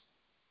us.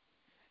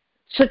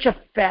 Such a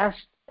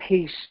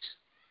fast-paced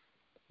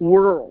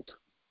world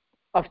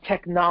of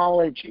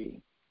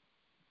technology,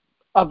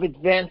 of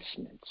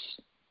advancements,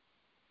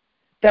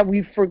 that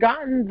we've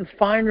forgotten the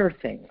finer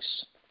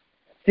things,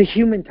 the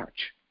human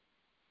touch.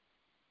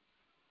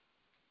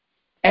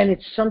 And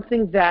it's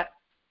something that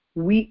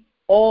we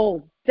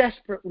all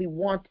desperately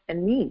want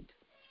and need.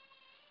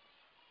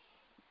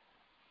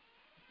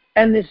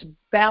 And this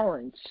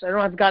balance, I know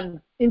I've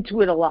gotten into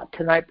it a lot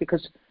tonight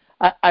because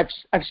I've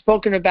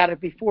spoken about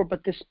it before,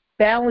 but this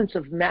balance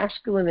of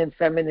masculine and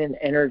feminine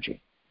energy,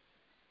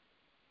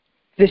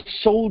 this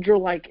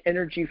soldier-like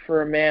energy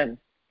for a man,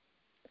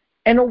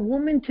 and a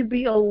woman to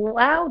be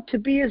allowed to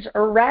be as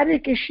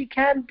erratic as she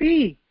can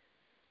be.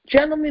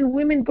 Gentlemen,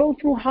 women go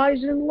through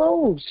highs and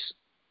lows.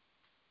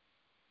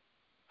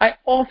 I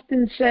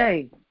often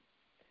say,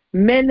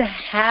 men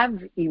have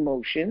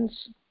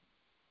emotions.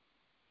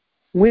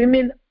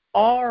 Women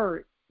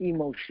are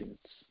emotions.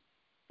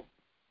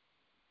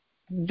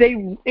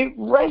 It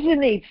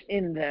resonates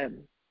in them.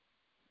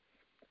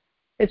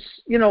 It's,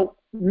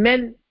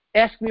 men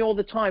ask me all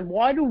the time,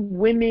 why do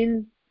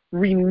women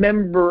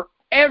remember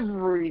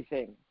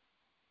everything?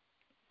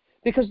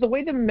 Because the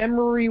way the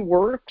memory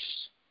works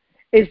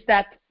is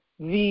that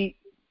the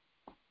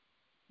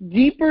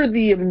deeper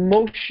the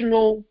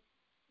emotional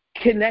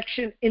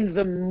connection in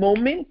the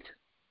moment,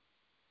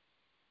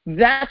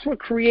 that's what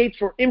creates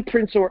or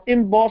imprints or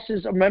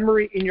embosses a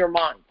memory in your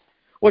mind.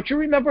 What you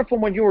remember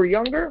from when you were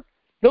younger,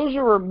 those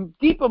are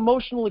deep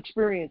emotional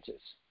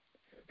experiences.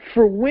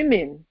 For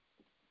women,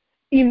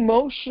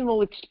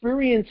 emotional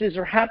experiences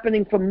are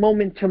happening from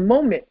moment to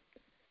moment.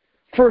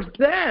 For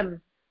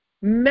them,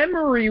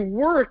 memory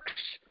works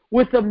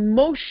with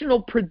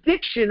emotional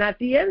prediction at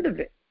the end of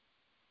it.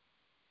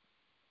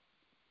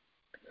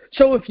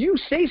 So if you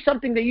say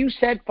something that you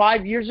said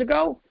 5 years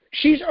ago,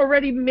 she's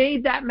already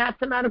made that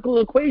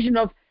mathematical equation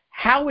of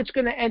how it's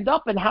going to end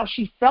up and how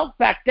she felt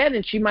back then,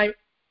 and she might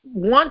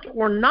want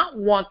or not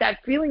want that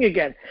feeling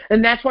again.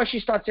 And that's why she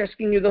starts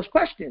asking you those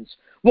questions.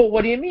 Well,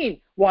 what do you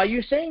mean? Why are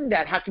you saying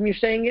that? How come you're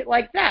saying it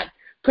like that?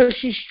 Because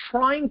she's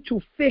trying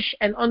to fish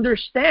and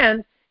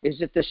understand,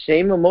 is it the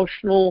same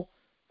emotional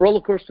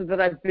roller coaster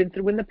that I've been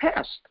through in the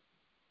past?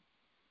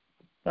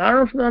 I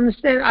don't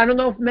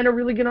know if men are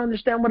really going to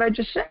understand what I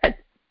just said.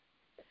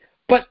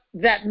 But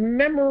that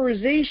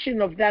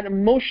memorization of that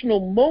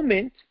emotional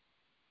moment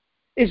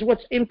is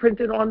what's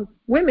imprinted on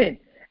women.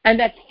 And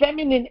that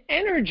feminine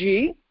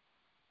energy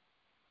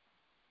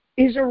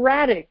is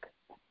erratic.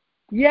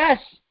 Yes,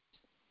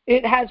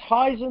 it has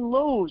highs and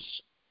lows.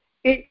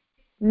 It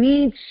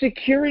needs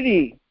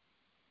security.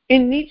 It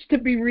needs to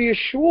be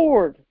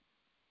reassured.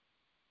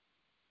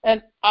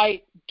 And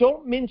I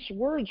don't mince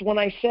words when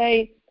I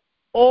say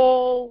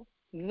all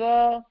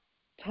the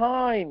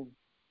time.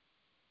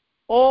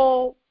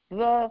 All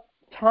the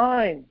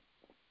time.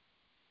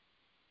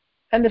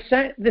 And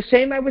the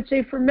same I would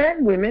say for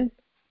men, women.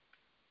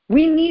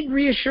 We need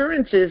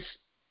reassurances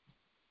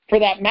for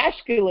that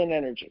masculine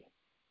energy,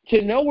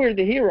 to know we're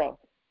the hero,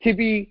 to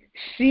be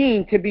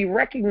seen, to be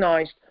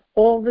recognized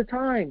all the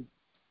time.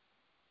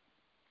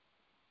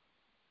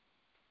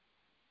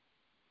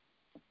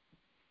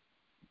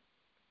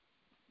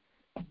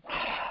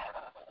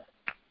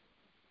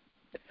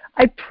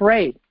 I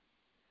pray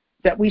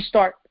that we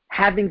start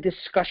having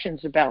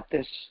discussions about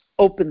this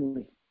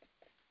openly.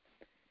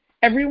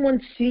 Everyone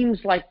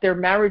seems like their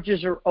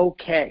marriages are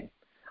okay.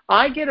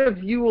 I get a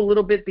view a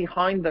little bit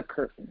behind the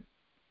curtain.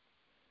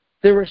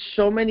 There are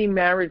so many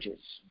marriages,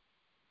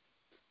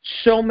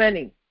 so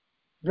many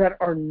that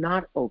are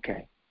not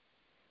okay.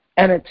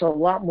 And it's a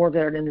lot more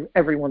than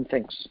everyone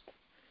thinks.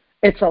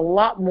 It's a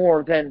lot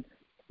more than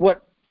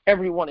what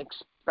everyone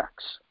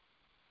expects.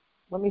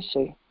 Let me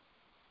see.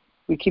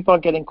 We keep on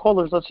getting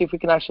callers. Let's see if we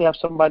can actually have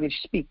somebody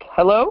speak.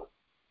 Hello?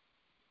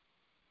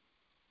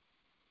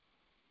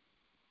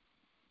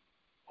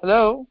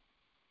 Hello?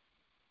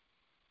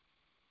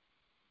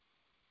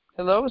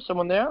 Hello? Is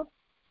someone there?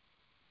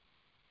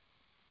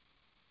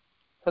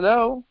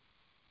 Hello?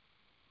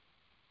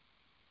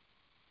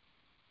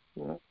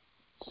 So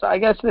I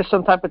guess there's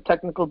some type of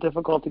technical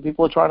difficulty.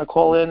 People are trying to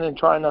call in and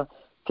trying to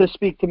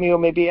speak to me or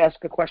maybe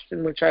ask a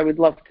question, which I would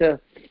love to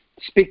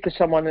speak to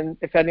someone. And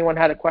if anyone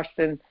had a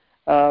question,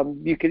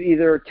 you could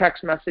either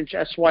text message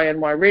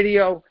SYNY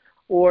Radio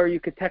or you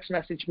could text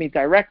message me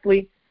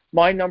directly.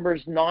 My number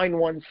is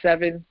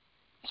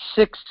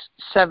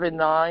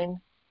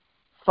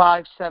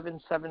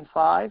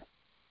 917-679-5775.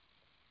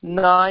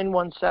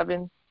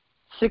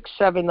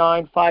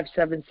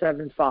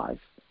 917-679-5775.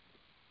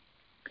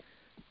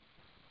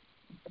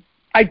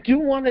 I do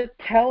want to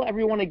tell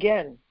everyone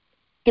again,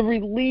 the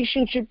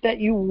relationship that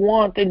you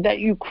want and that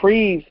you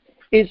crave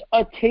is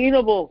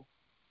attainable.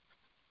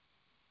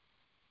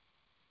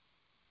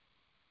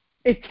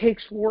 It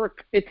takes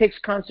work. It takes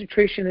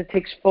concentration. It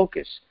takes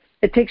focus.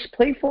 It takes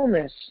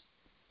playfulness.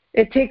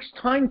 It takes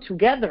time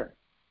together.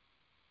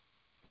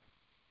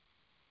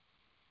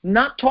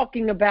 Not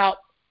talking about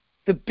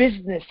the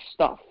business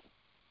stuff,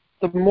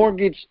 the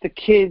mortgage, the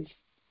kids,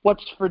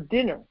 what's for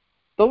dinner.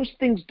 Those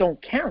things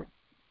don't count.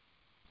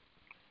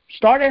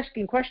 Start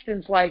asking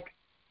questions like,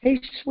 hey,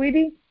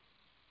 sweetie,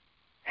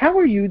 how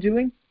are you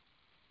doing?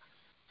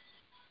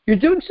 You're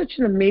doing such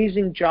an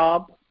amazing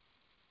job.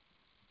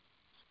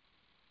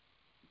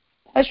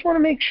 I just want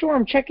to make sure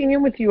I'm checking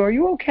in with you. Are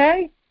you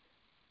okay?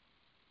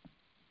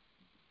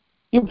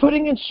 You're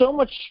putting in so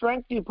much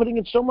strength. You're putting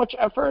in so much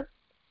effort.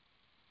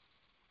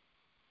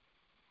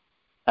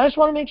 I just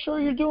want to make sure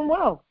you're doing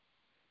well.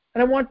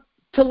 And I want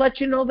to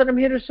let you know that I'm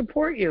here to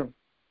support you.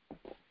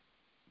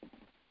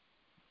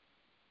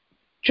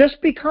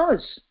 Just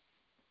because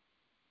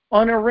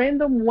on a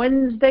random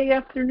Wednesday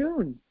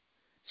afternoon,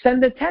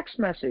 send a text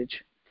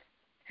message.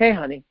 Hey,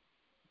 honey,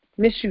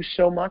 miss you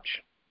so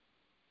much.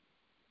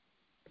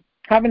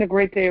 Having a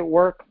great day at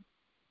work.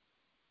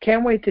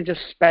 Can't wait to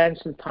just spend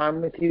some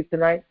time with you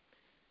tonight.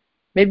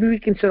 Maybe we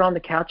can sit on the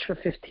couch for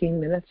 15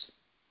 minutes.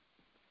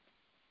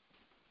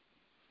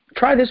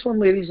 Try this one,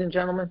 ladies and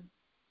gentlemen.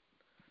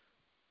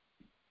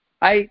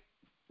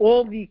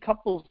 All the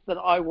couples that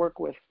I work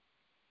with,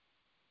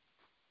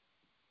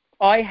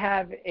 I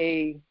have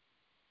a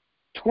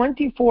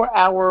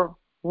 24-hour,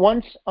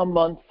 once a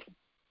month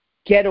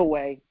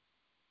getaway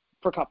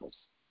for couples.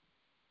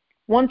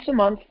 Once a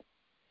month.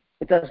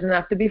 It doesn't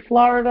have to be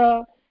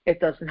Florida. It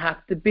doesn't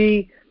have to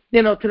be,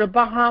 to the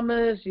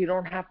Bahamas. You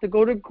don't have to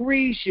go to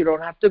Greece. You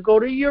don't have to go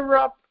to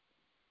Europe.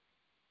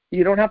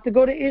 You don't have to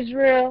go to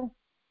Israel.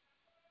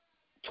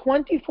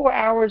 24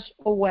 hours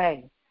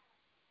away.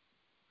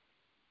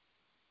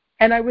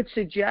 And I would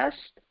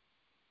suggest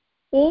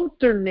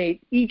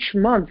alternate each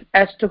month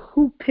as to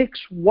who picks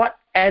what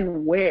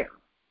and where.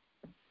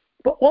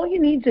 But all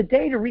you need is a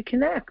day to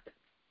reconnect.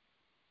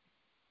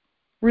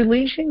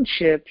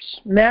 Relationships,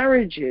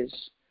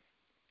 marriages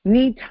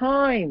need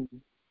time.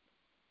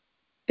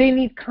 They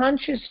need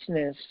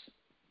consciousness.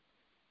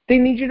 They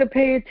need you to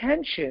pay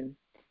attention.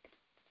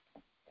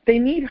 They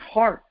need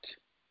heart.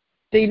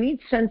 They need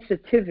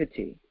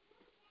sensitivity.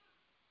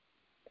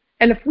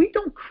 And if we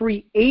don't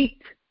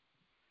create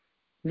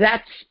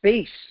that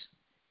space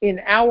in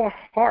our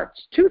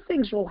hearts, two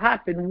things will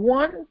happen.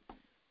 One,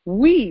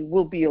 we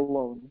will be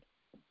alone.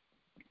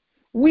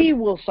 We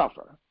will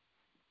suffer.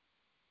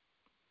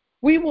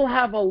 We will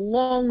have a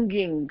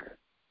longing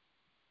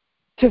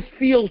to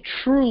feel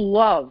true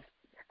love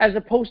as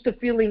opposed to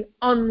feeling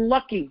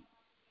unlucky.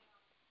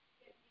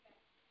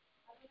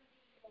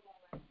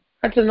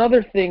 That's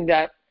another thing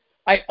that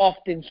I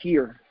often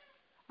hear.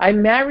 I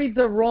married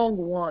the wrong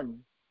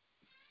one.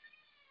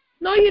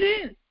 No, you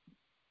didn't.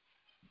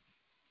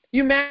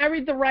 You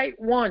married the right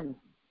one.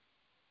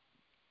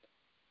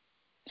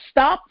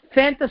 Stop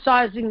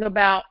fantasizing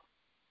about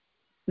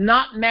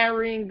not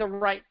marrying the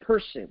right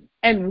person.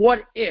 And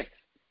what if?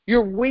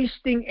 You're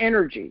wasting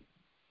energy.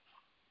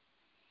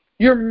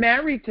 You're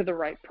married to the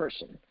right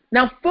person.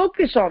 Now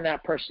focus on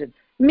that person.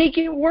 Make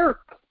it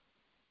work.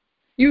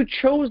 You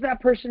chose that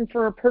person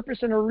for a purpose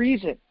and a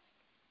reason.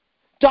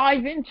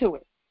 Dive into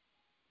it.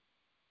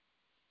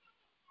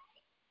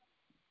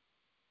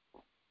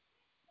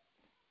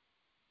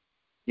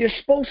 You're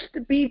supposed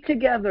to be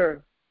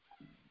together.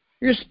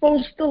 You're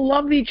supposed to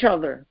love each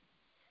other.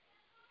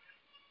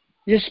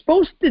 You're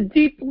supposed to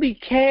deeply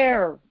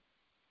care.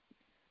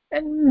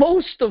 And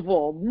most of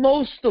all,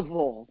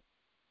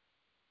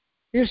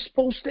 You're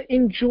supposed to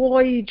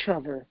enjoy each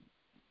other.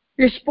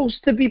 You're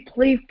supposed to be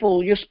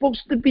playful. You're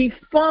supposed to be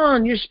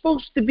fun. You're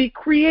supposed to be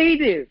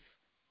creative.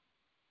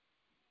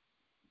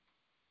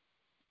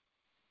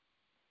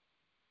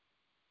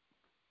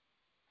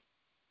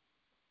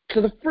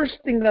 So the first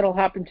thing that'll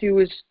happen to you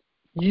is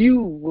you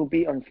will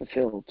be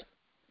unfulfilled.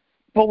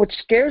 But what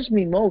scares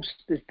me most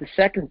is the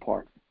second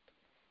part,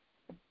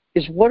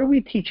 is what are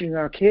we teaching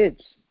our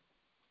kids?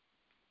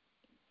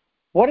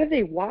 What are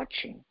they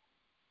watching?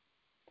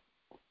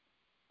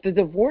 The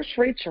divorce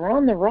rates are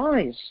on the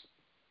rise.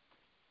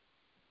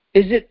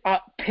 Is it a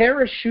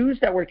pair of shoes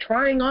that we're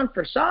trying on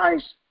for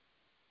size?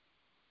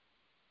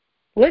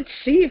 Let's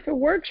see if it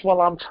works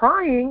while I'm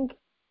trying.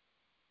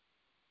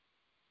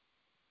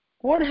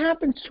 What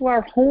happens to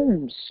our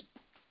homes?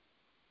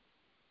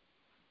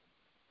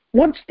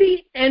 What's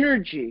the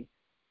energy?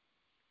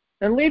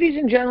 And ladies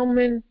and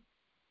gentlemen,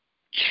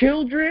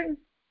 children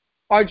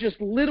are just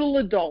little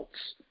adults.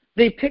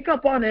 They pick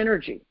up on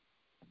energy.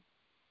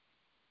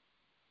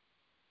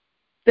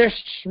 They're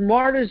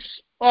smart as,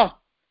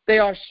 they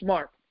are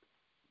smart.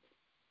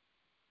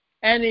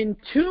 And in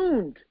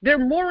tuned. They're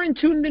more in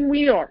tune than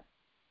we are.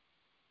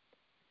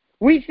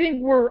 We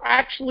think we're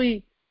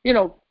actually,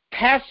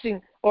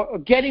 passing or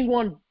getting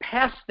one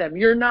past them.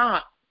 You're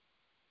not.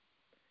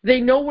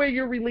 They know where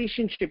your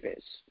relationship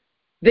is.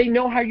 They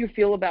know how you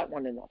feel about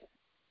one another.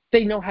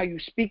 They know how you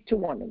speak to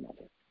one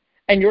another.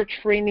 And you're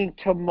training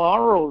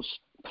tomorrow's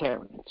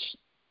parents.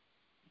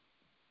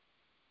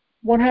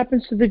 What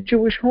happens to the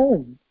Jewish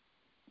home?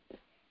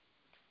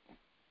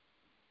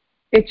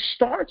 It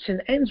starts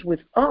and ends with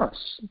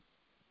us.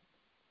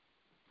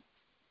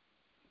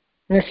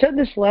 And I said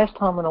this last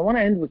time, and I want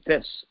to end with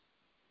this.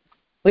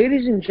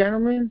 Ladies and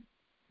gentlemen,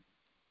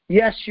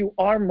 yes, you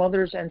are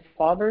mothers and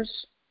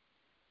fathers,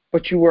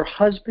 but you were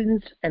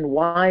husbands and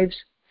wives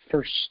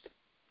first.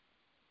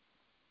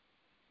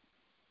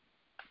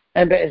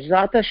 And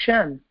Be'ezrat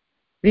Hashem,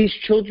 these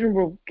children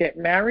will get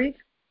married,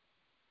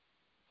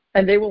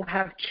 and they will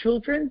have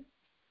children,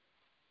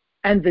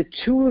 and the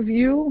two of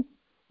you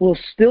will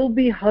still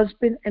be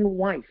husband and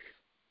wife.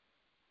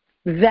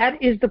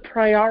 That is the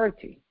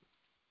priority.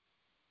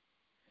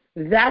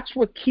 That's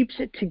what keeps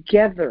it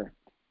together.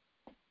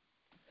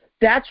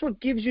 That's what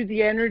gives you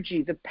the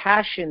energy, the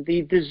passion,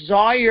 the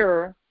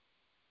desire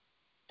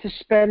to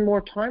spend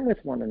more time with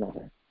one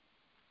another.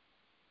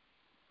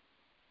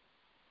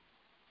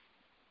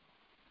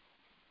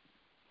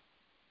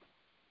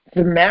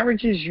 The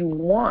marriages you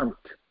want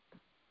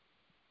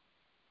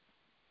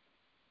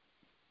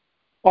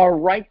are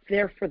right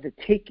there for the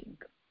taking.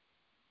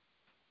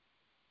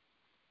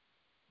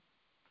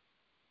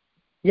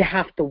 You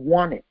have to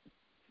want it.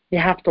 You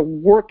have to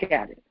work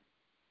at it.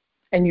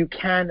 And you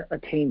can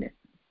attain it.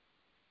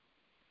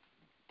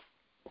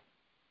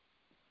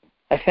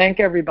 I thank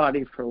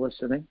everybody for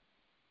listening.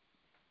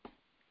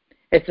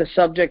 It's a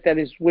subject that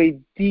is way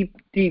deep,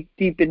 deep,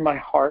 deep in my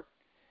heart.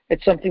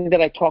 It's something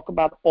that I talk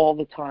about all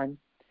the time.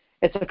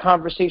 It's a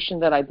conversation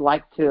that I'd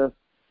like to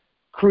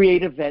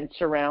create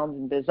events around,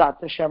 and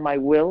Be'ezrat Hashem I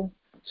will,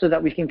 so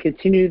that we can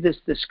continue this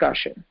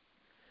discussion.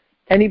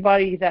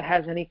 Anybody that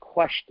has any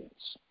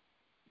questions,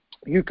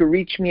 you can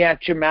reach me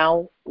at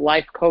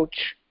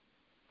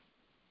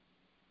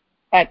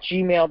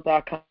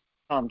JamalLifeCoach@gmail.com.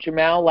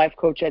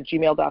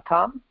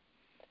 JamalLifeCoach@gmail.com.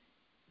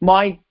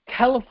 My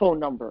telephone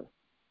number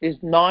is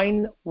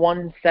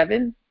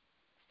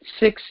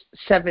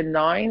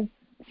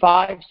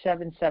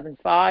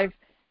 917-679-5775,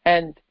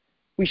 and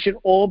we should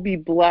all be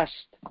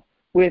blessed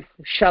with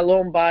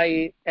Shalom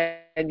Bayit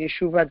and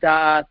Yeshuva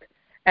Da'at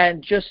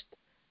and just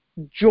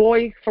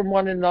joy from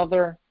one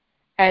another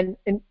and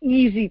an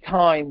easy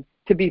time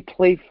to be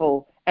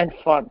playful and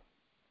fun.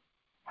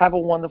 Have a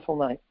wonderful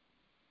night.